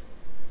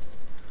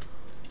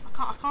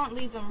 I can't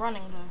leave them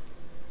running though.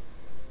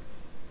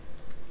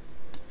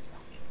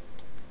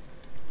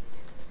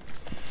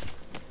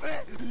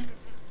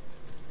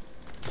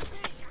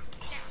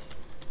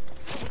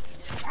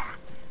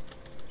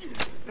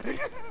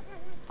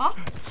 Huh?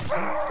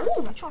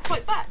 Ooh, I'm trying to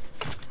fight back.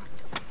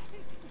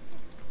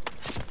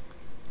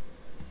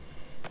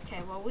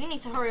 Okay, well we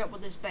need to hurry up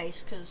with this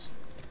base because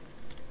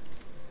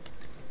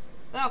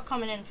they are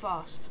coming in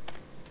fast.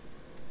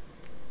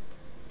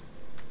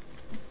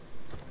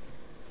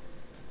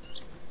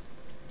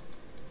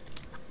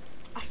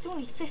 I still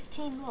need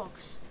 15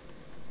 logs.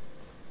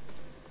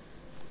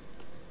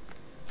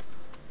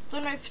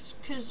 Don't know if it's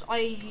because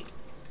I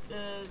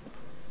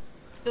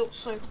built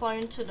so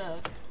close to the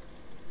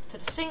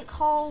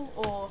sinkhole,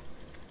 or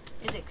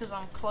is it because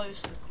I'm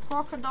close to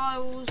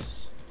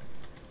crocodiles?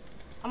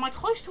 Am I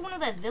close to one of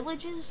their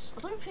villages?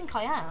 I don't think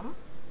I am.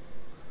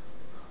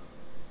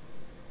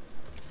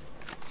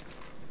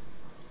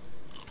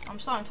 I'm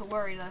starting to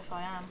worry though if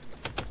I am.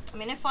 I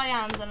mean, if I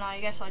am, then I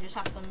guess I just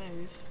have to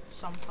move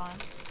sometime.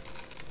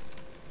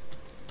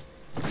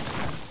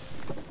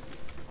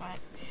 Right,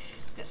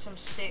 get some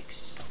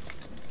sticks.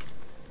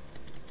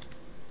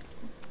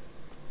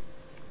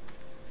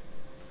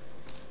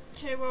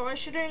 Okay, well, I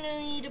should only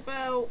need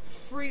about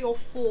 3 or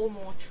 4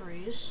 more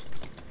trees.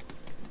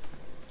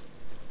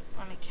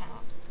 Let me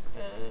count.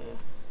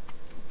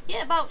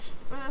 Yeah, about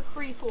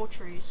 3-4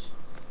 trees.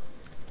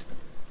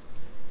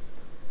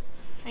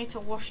 I need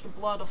to wash the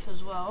blood off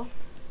as well.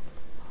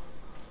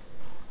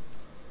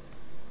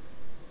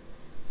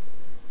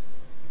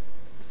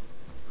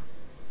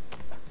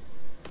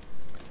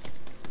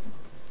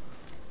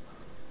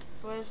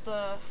 Where's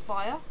the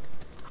fire?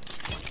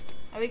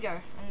 There we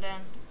go. And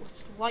then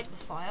let's light the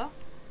fire.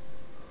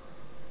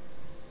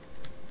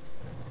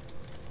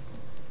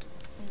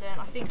 And then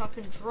I think I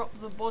can drop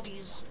the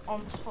bodies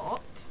on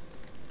top.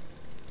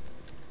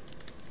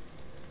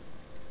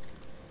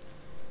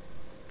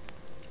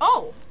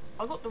 Oh!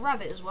 I got the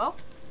rabbit as well.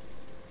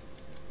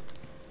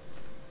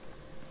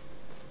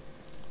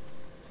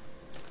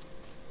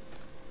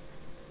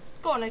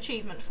 got an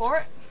achievement for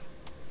it.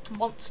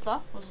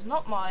 Monster. Was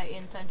not my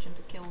intention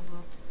to kill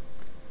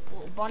the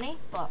little bunny,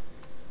 but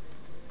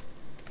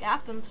it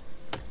happened.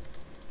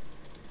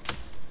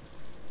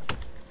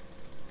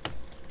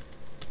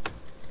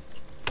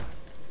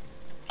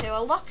 Okay,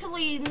 well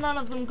luckily none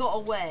of them got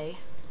away.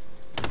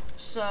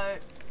 So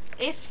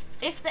if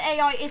the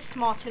AI is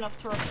smart enough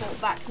to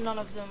report back, none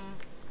of them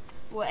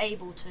were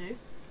able to.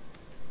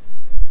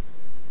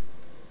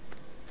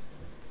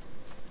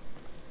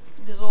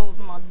 Because all of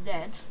them are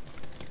dead.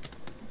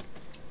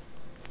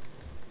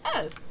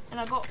 Oh, and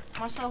I got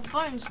myself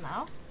bones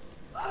now.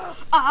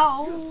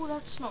 Ow,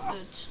 that's not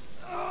good.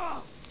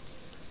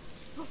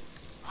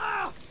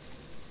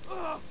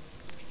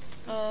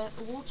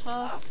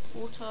 Water.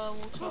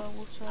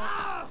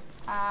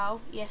 Ow,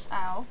 yes,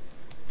 ow.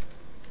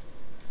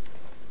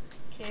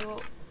 Okay,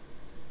 well,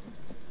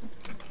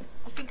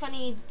 I think I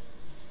need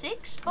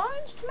 6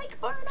 bones to make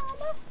bone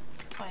armor.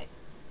 Wait,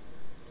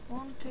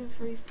 1, 2,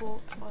 3, 4,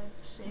 5,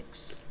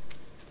 6.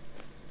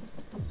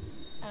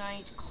 And I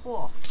need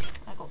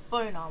cloth. I got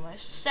bone armor.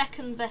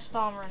 Second best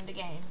armor in the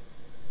game.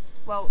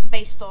 Well,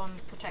 based on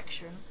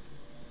protection.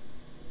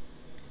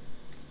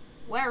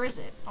 Where is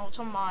it? Oh, it's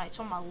on my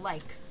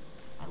leg.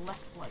 My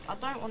left leg. I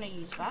don't want to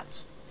use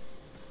that.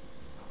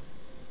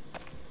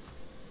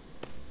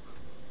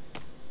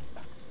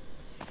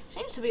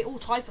 Seems to be all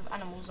type of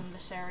animals in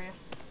this area.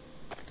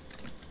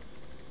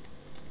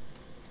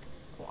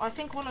 Well, I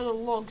think one of the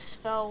logs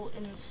fell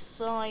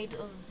inside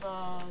of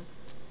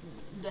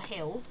the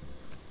hill.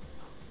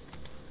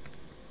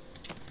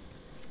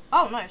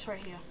 Oh no, it's right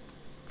here.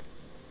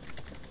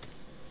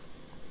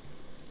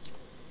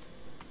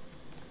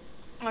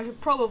 I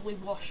should probably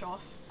wash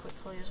off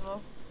quickly as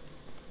well.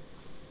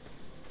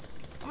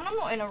 I mean, I'm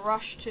not in a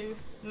rush to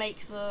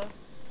make the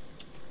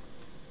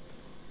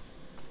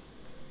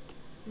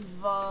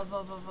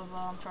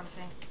I'm trying to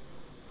think.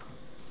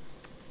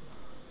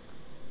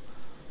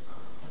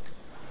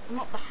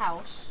 Not the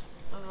house,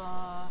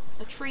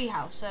 the tree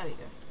house. There we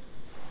go.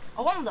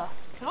 I wonder,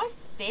 can I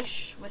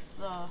fish with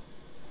the?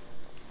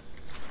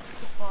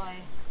 If I.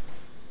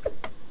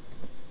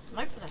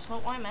 Nope, that's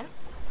not what I meant.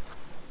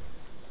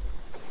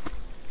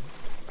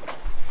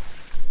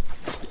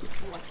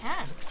 Oh, I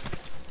can.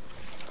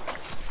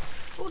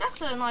 Oh,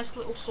 that's a nice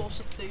little source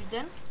of food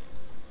then.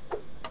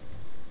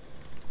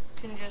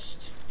 Can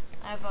just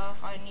ever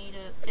I need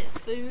a bit of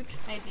food,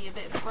 maybe a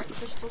bit of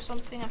breakfast or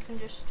something, I can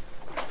just.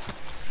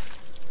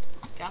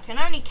 Okay, I can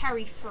only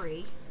carry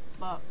 3,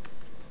 but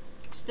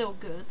still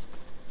good.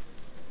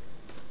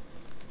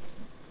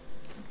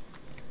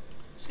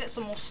 Let's get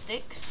some more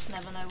sticks,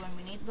 never know when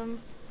we need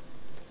them.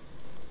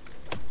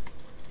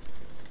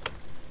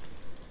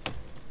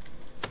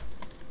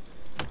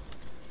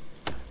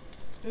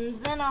 And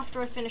then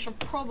after I finish, I'm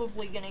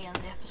probably going to end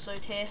the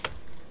episode here.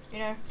 You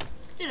know,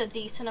 did a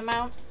decent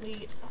amount.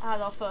 We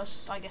had our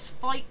first, I guess,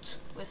 fight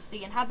with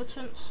the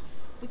inhabitants.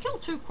 We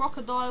killed 2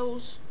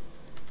 crocodiles.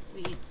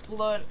 We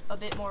learnt a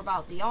bit more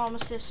about the armor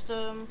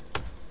system.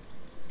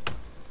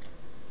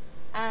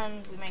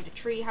 And we made a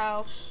tree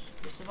house.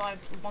 We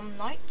survived 1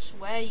 night.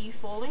 Where are you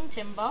falling,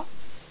 Timber?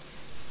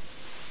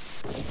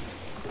 Okay,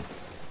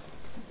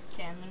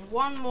 and then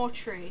 1 more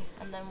tree,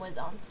 and then we're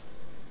done.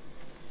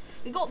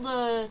 We got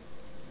the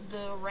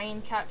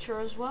rain catcher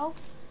as well.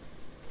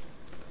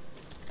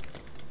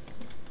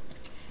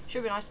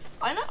 Should be nice.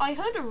 I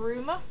heard a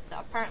rumor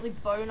that apparently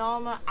bone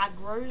armor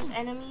aggroes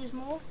enemies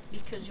more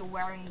because you're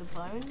wearing the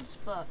bones,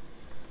 but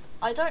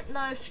I don't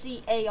know if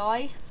the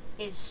AI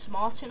is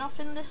smart enough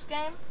in this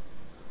game.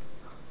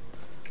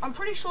 I'm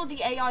pretty sure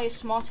the AI is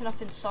smart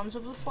enough in Sons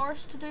of the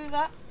Forest to do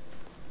that,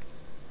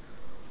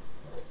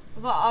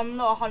 but I'm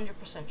not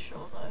 100%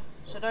 sure though,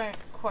 so don't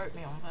quote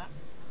me on that.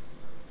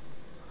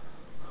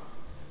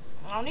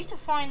 I'll need to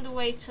find a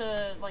way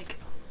to, like,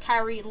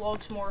 carry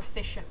logs more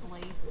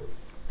efficiently,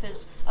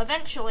 because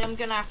eventually I'm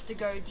gonna have to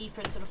go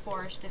deeper into the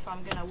forest if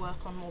I'm gonna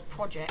work on more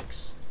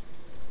projects.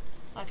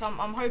 Like, I'm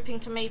hoping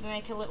to maybe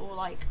make a little,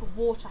 like,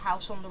 water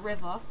house on the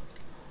river.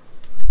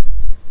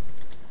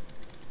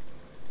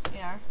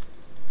 You know,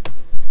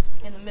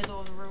 in the middle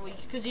of the river,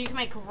 because you can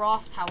make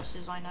raft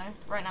houses, I know.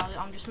 Right now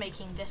I'm just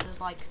making this as,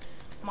 like,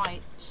 my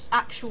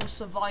actual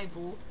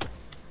survival.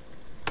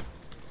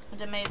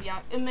 And then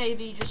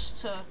maybe just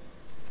to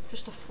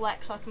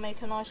flex, I can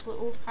make a nice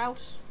little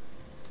house.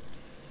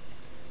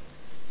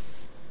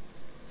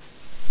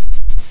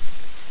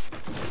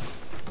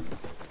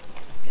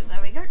 Okay,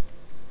 there we go.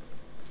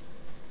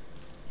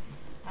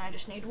 I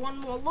just need 1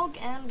 more log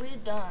and we're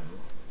done.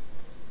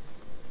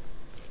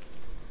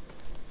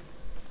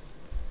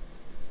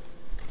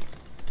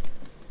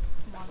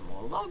 One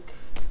more log.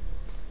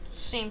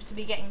 Seems to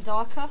be getting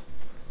darker.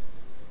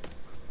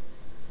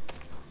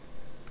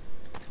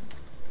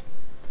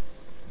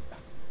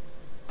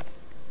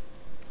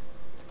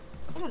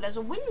 Oh, there's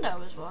a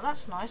window as well.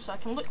 That's nice. So I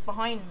can look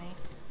behind me.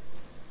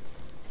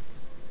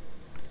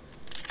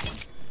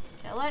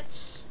 Okay,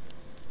 let's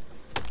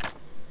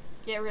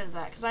get rid of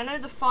that, because I know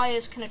the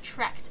fires can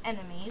attract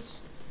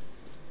enemies.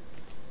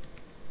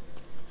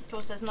 Of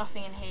course, there's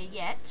nothing in here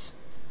yet.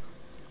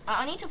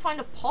 I need to find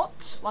a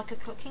pot, like a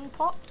cooking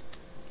pot,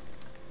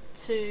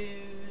 to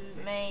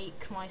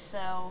make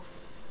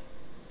myself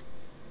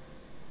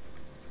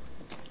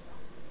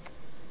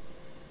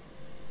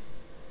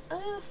a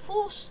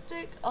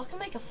 4-stick. I can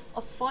make a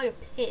fire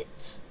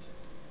pit.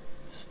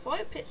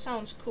 Fire pit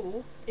sounds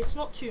cool. It's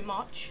not too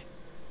much.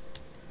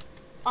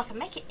 I can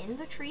make it in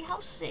the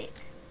treehouse. Sick.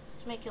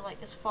 Let's make it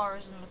like as far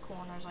as in the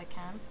corner as I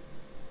can.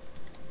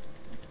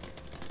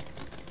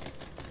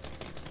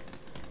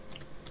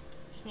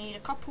 Just need a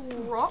couple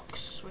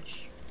rocks,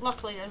 which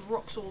luckily there's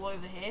rocks all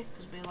over here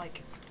because we're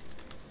like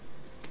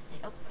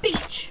a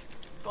beach.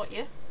 Got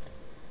you.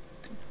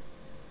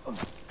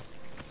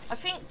 I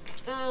think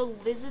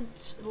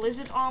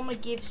lizard armor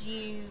gives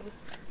you.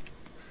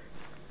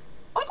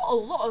 I got a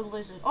lot of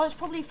lizard. Oh, it's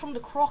probably from the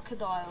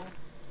crocodile,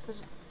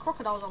 because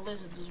crocodiles are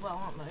lizards as well,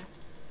 aren't they?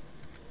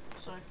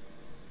 So,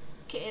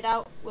 kitted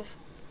out with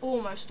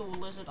almost all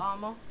lizard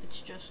armor.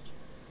 It's just,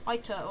 hi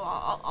turtle.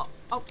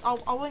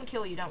 I won't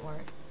kill you. Don't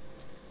worry.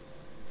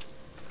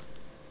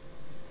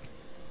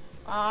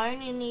 I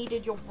only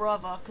needed your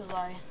brother because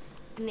I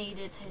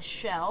needed his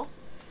shell.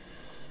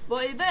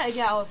 But you better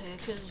get out of here,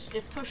 because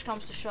if push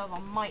comes to shove, I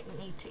might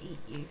need to eat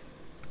you.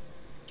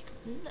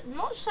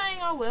 Not saying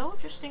I will,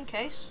 just in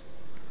case.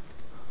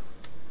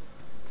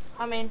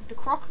 I mean, the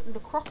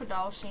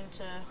crocodiles seem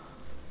to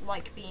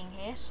like being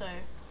here, so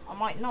I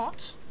might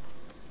not.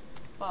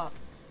 But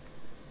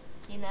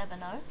you never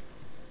know.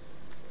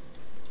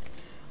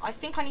 I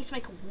think I need to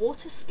make a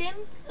water skin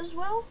as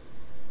well,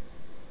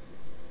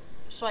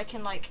 so I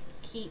can like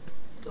keep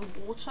the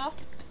water.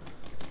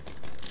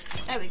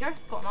 There we go.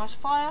 Got a nice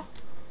fire.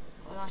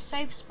 Got a nice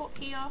save spot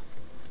here.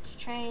 Let's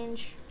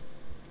change.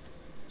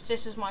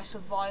 This is my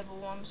survival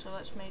one, so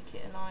let's make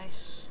it a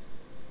nice.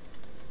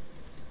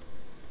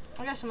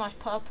 I guess a nice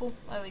purple.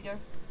 There we go.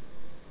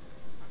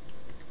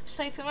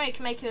 Safe thing, you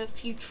can make a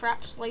few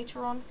traps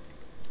later on.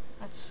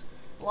 Let's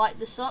light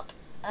this up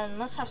and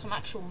let's have some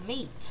actual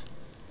meat.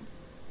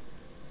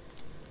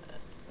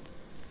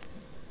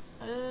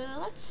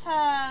 Let's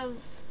have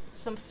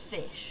some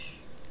fish.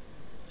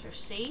 So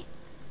see,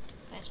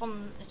 it's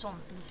on the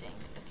thing.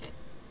 Okay.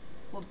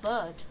 Well,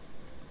 bird.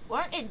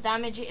 Won't it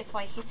damage it if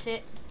I hit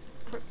it?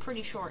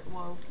 Pretty sure it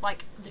will.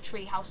 Like the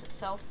tree house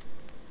itself.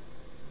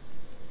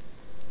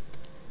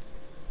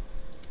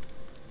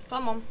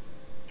 Come on.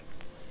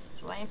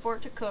 Just waiting for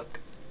it to cook.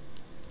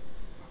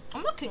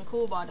 I'm looking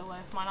cool, by the way,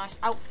 with my nice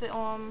outfit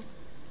on,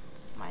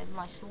 my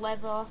nice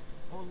leather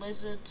or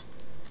lizard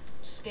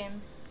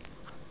skin.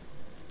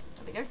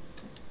 There we go.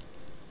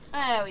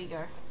 There we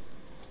go.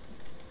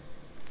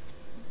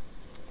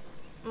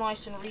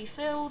 Nice and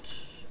refilled.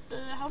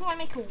 How do I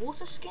make a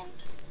water skin?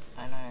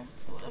 I don't know.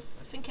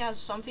 I think it has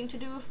something to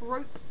do with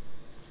rope.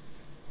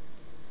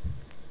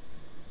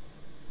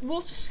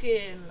 Water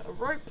skin, a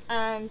rope,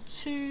 and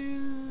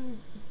 2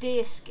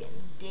 deer skin.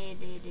 Deer.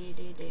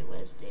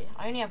 Where's deer?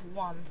 I only have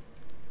 1.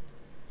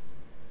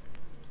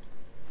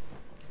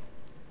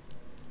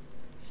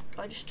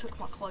 I just took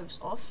my clothes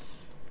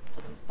off.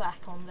 Put them back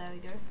on. There we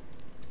go.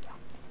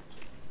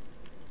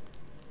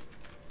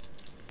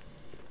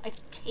 I have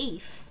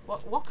teeth.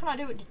 What can I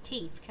do with the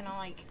teeth? Can I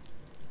like?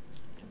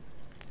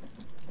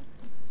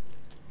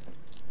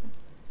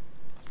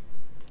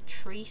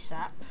 Tree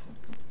sap.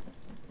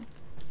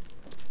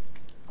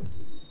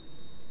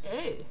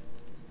 Oh.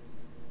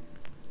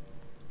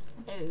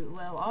 Oh,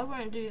 well, I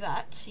won't do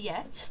that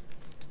yet.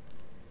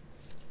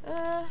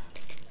 Can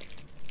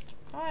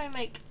I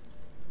make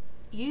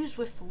use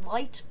with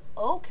light?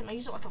 Oh, can I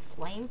use it like a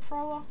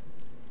flamethrower?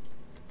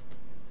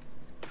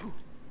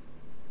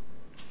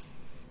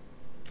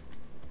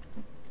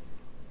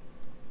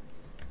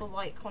 Or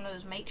like one of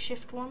those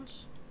makeshift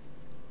ones?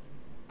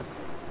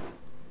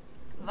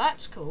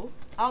 That's cool.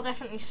 I'll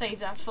definitely save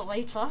that for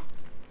later.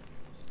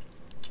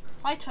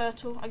 Hi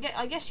turtle.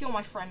 I guess you're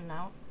my friend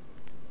now.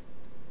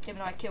 Even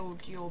though I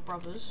killed your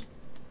brothers.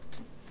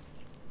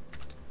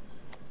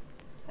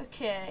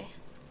 Okay.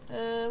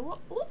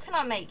 What can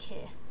I make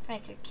here? I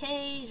can make a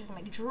cage. I can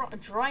make a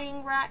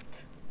drying rack.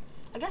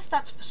 I guess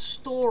that's for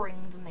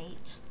storing the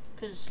meat,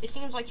 because it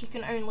seems like you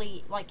can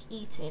only like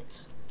eat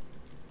it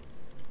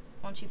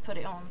once you put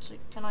it on. So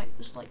can I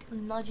just like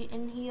nudge it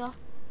in here?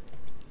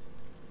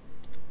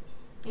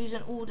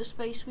 Using all the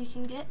space we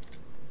can get.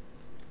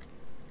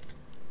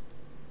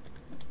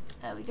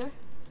 There we go.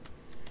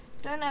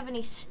 Don't have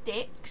any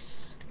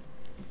sticks.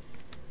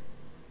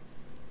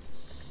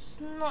 It's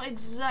not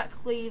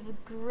exactly the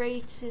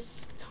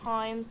greatest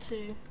time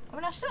to. I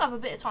mean, I still have a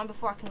bit of time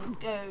before I can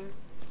go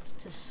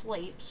to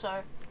sleep, so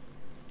I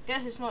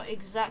guess it's not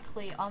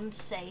exactly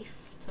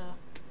unsafe to.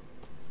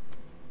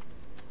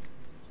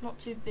 Not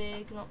too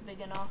big, not big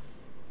enough.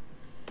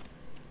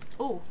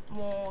 Oh,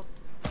 more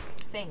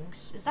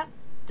things. Is that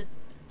the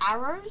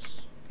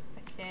arrows?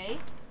 Okay.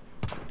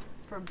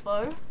 For a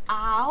bow.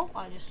 Ow!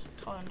 I just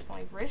turned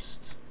my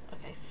wrist.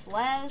 Okay,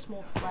 flares,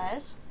 more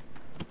flares.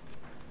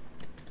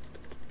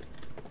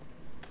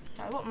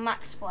 Okay, I got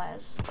max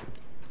flares.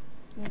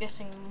 I'm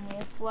guessing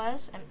more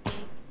flares.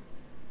 Empty.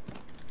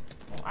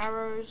 More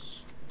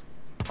arrows.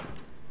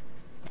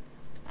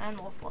 And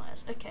more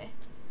flares. Okay.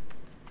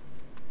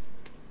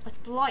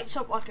 It lights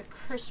up like a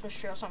Christmas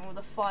tree or something with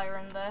a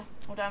fire in there.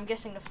 Although I'm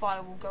guessing the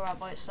fire will go out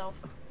by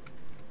itself.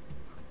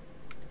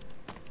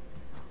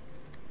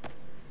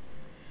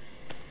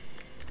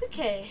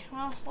 Okay,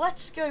 well,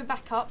 let's go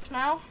back up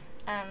now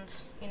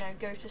and, you know,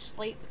 go to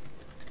sleep.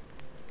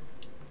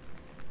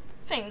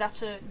 I think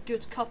that's a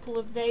good couple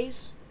of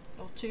days,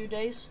 or 2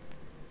 days.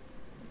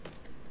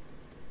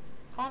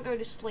 Can't go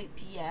to sleep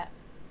yet.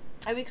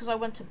 Maybe because I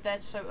went to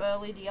bed so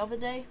early the other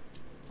day,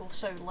 or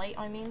so late,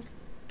 I mean.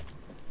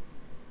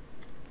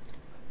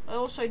 I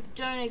also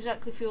don't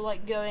exactly feel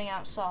like going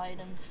outside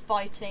and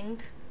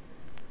fighting.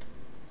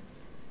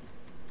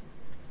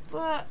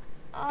 But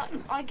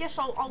I guess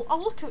I'll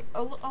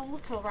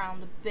look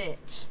around a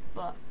bit,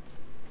 but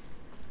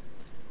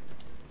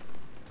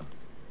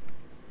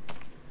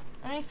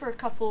only for a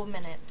couple of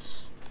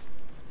minutes.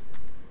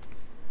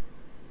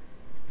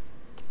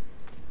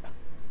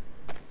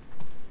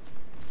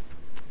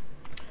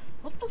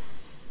 What the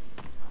f?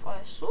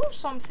 I saw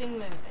something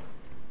moving.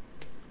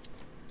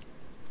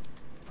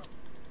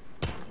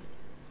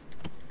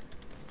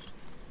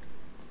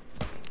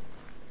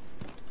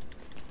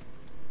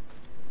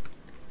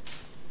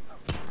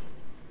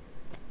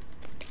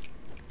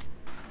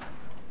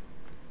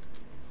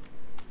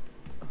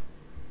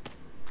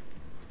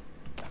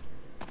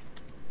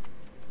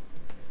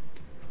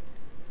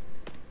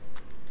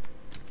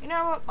 You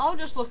know what? I'll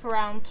just look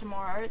around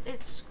tomorrow.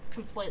 It's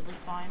completely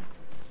fine.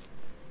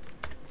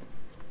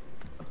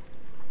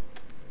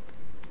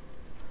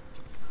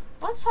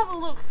 Let's have a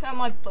look at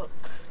my book,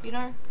 you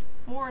know?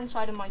 More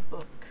inside of my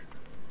book.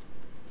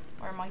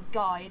 Or my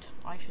guide,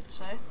 I should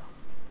say.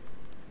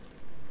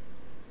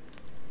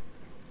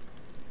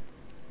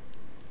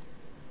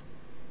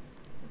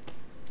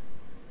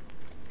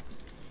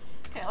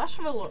 Okay, let's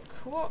have a look.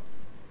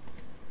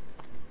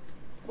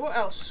 What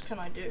else can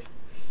I do?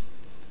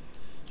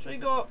 So we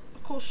got,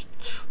 of course,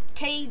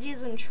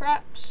 cages and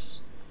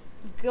traps,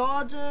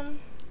 garden.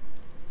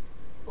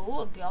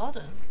 Oh, a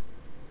garden.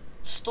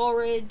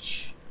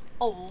 Storage.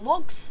 Oh,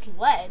 log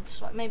sled.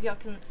 So maybe I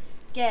can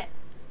get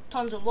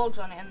tons of logs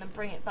on it and then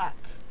bring it back.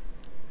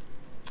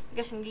 I'm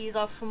guessing these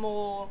are for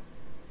more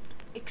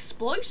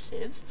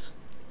explosives.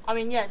 I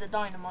mean, yeah, the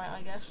dynamite,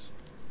 I guess.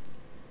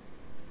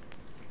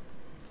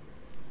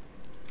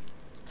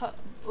 A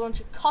bunch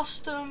of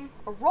custom,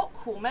 a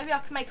rock wall. Maybe I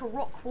can make a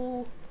rock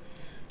wall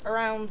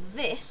around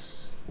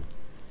this,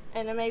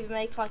 and then maybe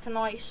make like a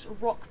nice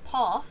rock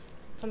path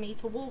for me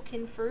to walk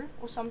in through,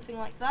 or something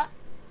like that.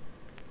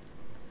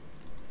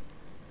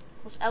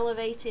 Of course,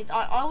 elevated.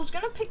 I was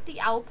gonna pick the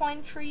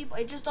alpine tree,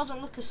 but it just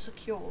doesn't look as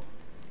secure.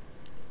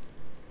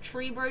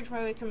 Tree bridge,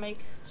 maybe we can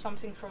make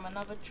something from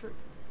another tree.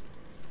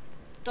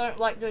 Don't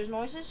like those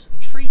noises.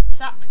 Tree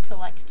sap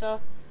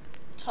collector,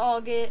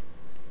 target,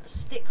 a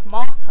stick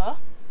marker.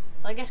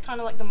 I guess kind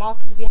of like the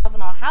markers we have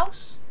in our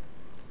house.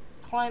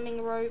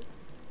 Climbing rope,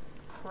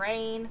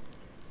 crane,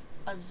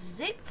 a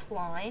zip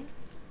line.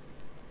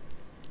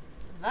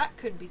 That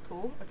could be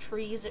cool. A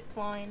tree zip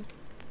line.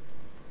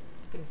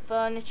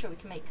 Furniture. We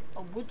can make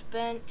a wood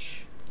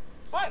bench.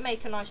 Might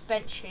make a nice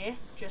bench here,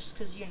 just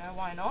because, you know,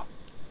 why not?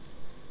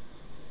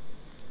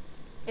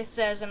 If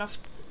there's enough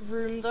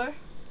room, though.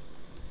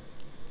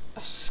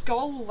 A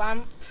skull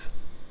lamp.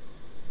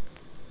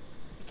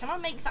 Can I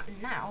make that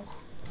now?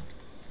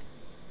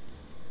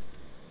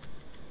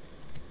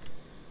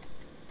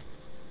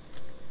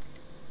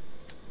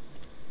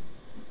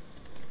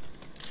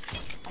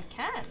 I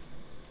can.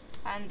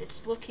 And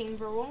it's looking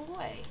the wrong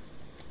way.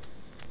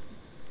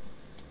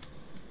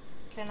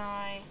 Can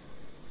I...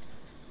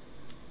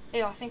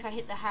 Ew, I think I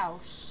hit the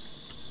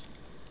house.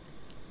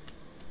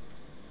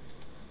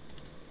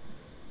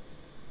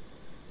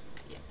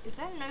 Yeah, is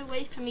there no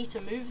way for me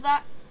to move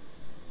that?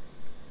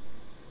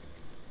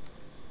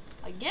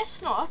 I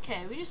guess not.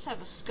 Okay, we just have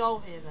a skull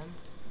here then.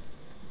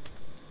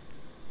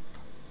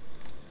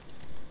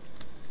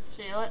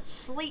 So yeah, let's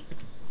sleep.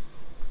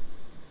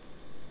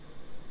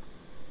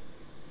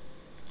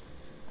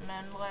 And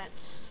then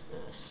let's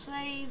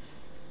save.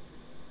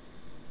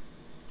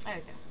 There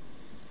we go.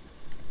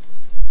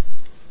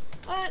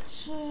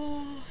 Let's,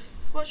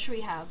 what should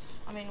we have?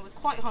 I mean, we're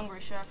quite hungry,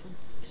 so we have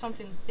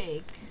something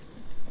big.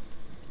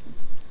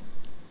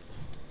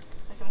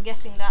 Like, I'm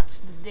guessing that's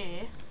the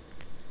deer.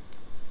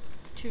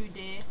 2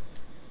 deer.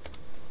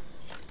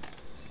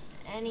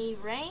 Any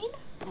rain?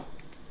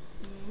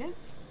 Nope.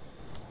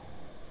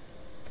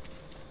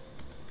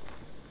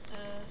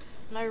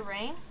 No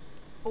rain.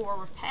 Or a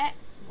repair.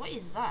 What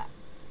is that?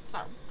 Is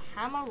that a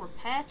hammer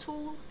repair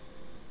tool?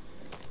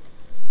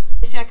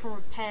 See, I can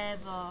repair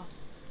the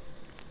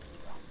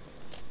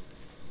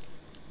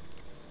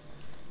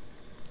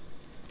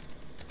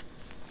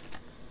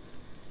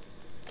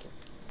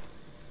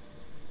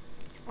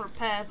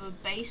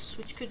base,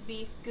 which could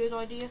be a good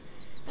idea.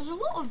 There's a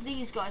lot of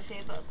these guys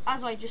here, but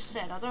as I just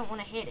said, I don't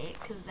want to hit it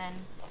because then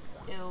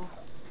it'll...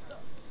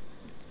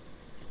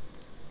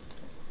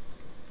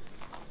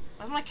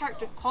 Why is my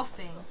character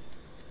coughing?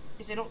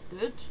 Is it not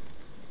good?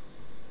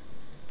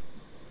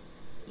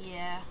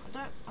 Yeah,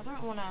 I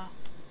don't want to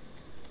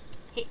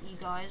hit you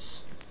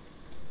guys.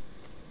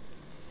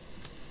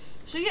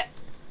 So yeah,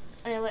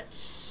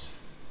 let's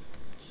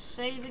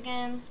save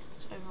again.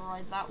 Let's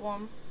override that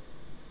one.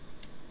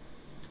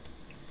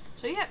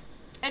 So yeah,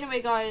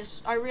 anyway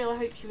guys, I really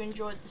hope you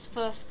enjoyed this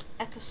first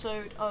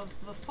episode of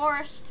The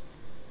Forest.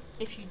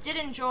 If you did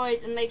enjoy,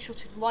 then make sure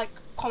to like,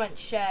 comment,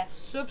 share,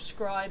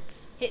 subscribe,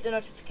 hit the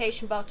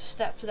notification bell to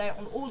stay up to date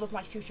on all of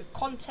my future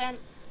content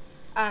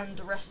and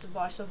the rest of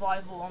my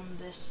survival on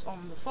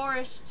The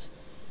Forest.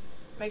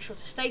 Make sure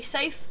to stay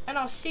safe, and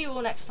I'll see you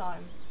all next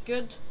time.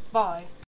 Goodbye.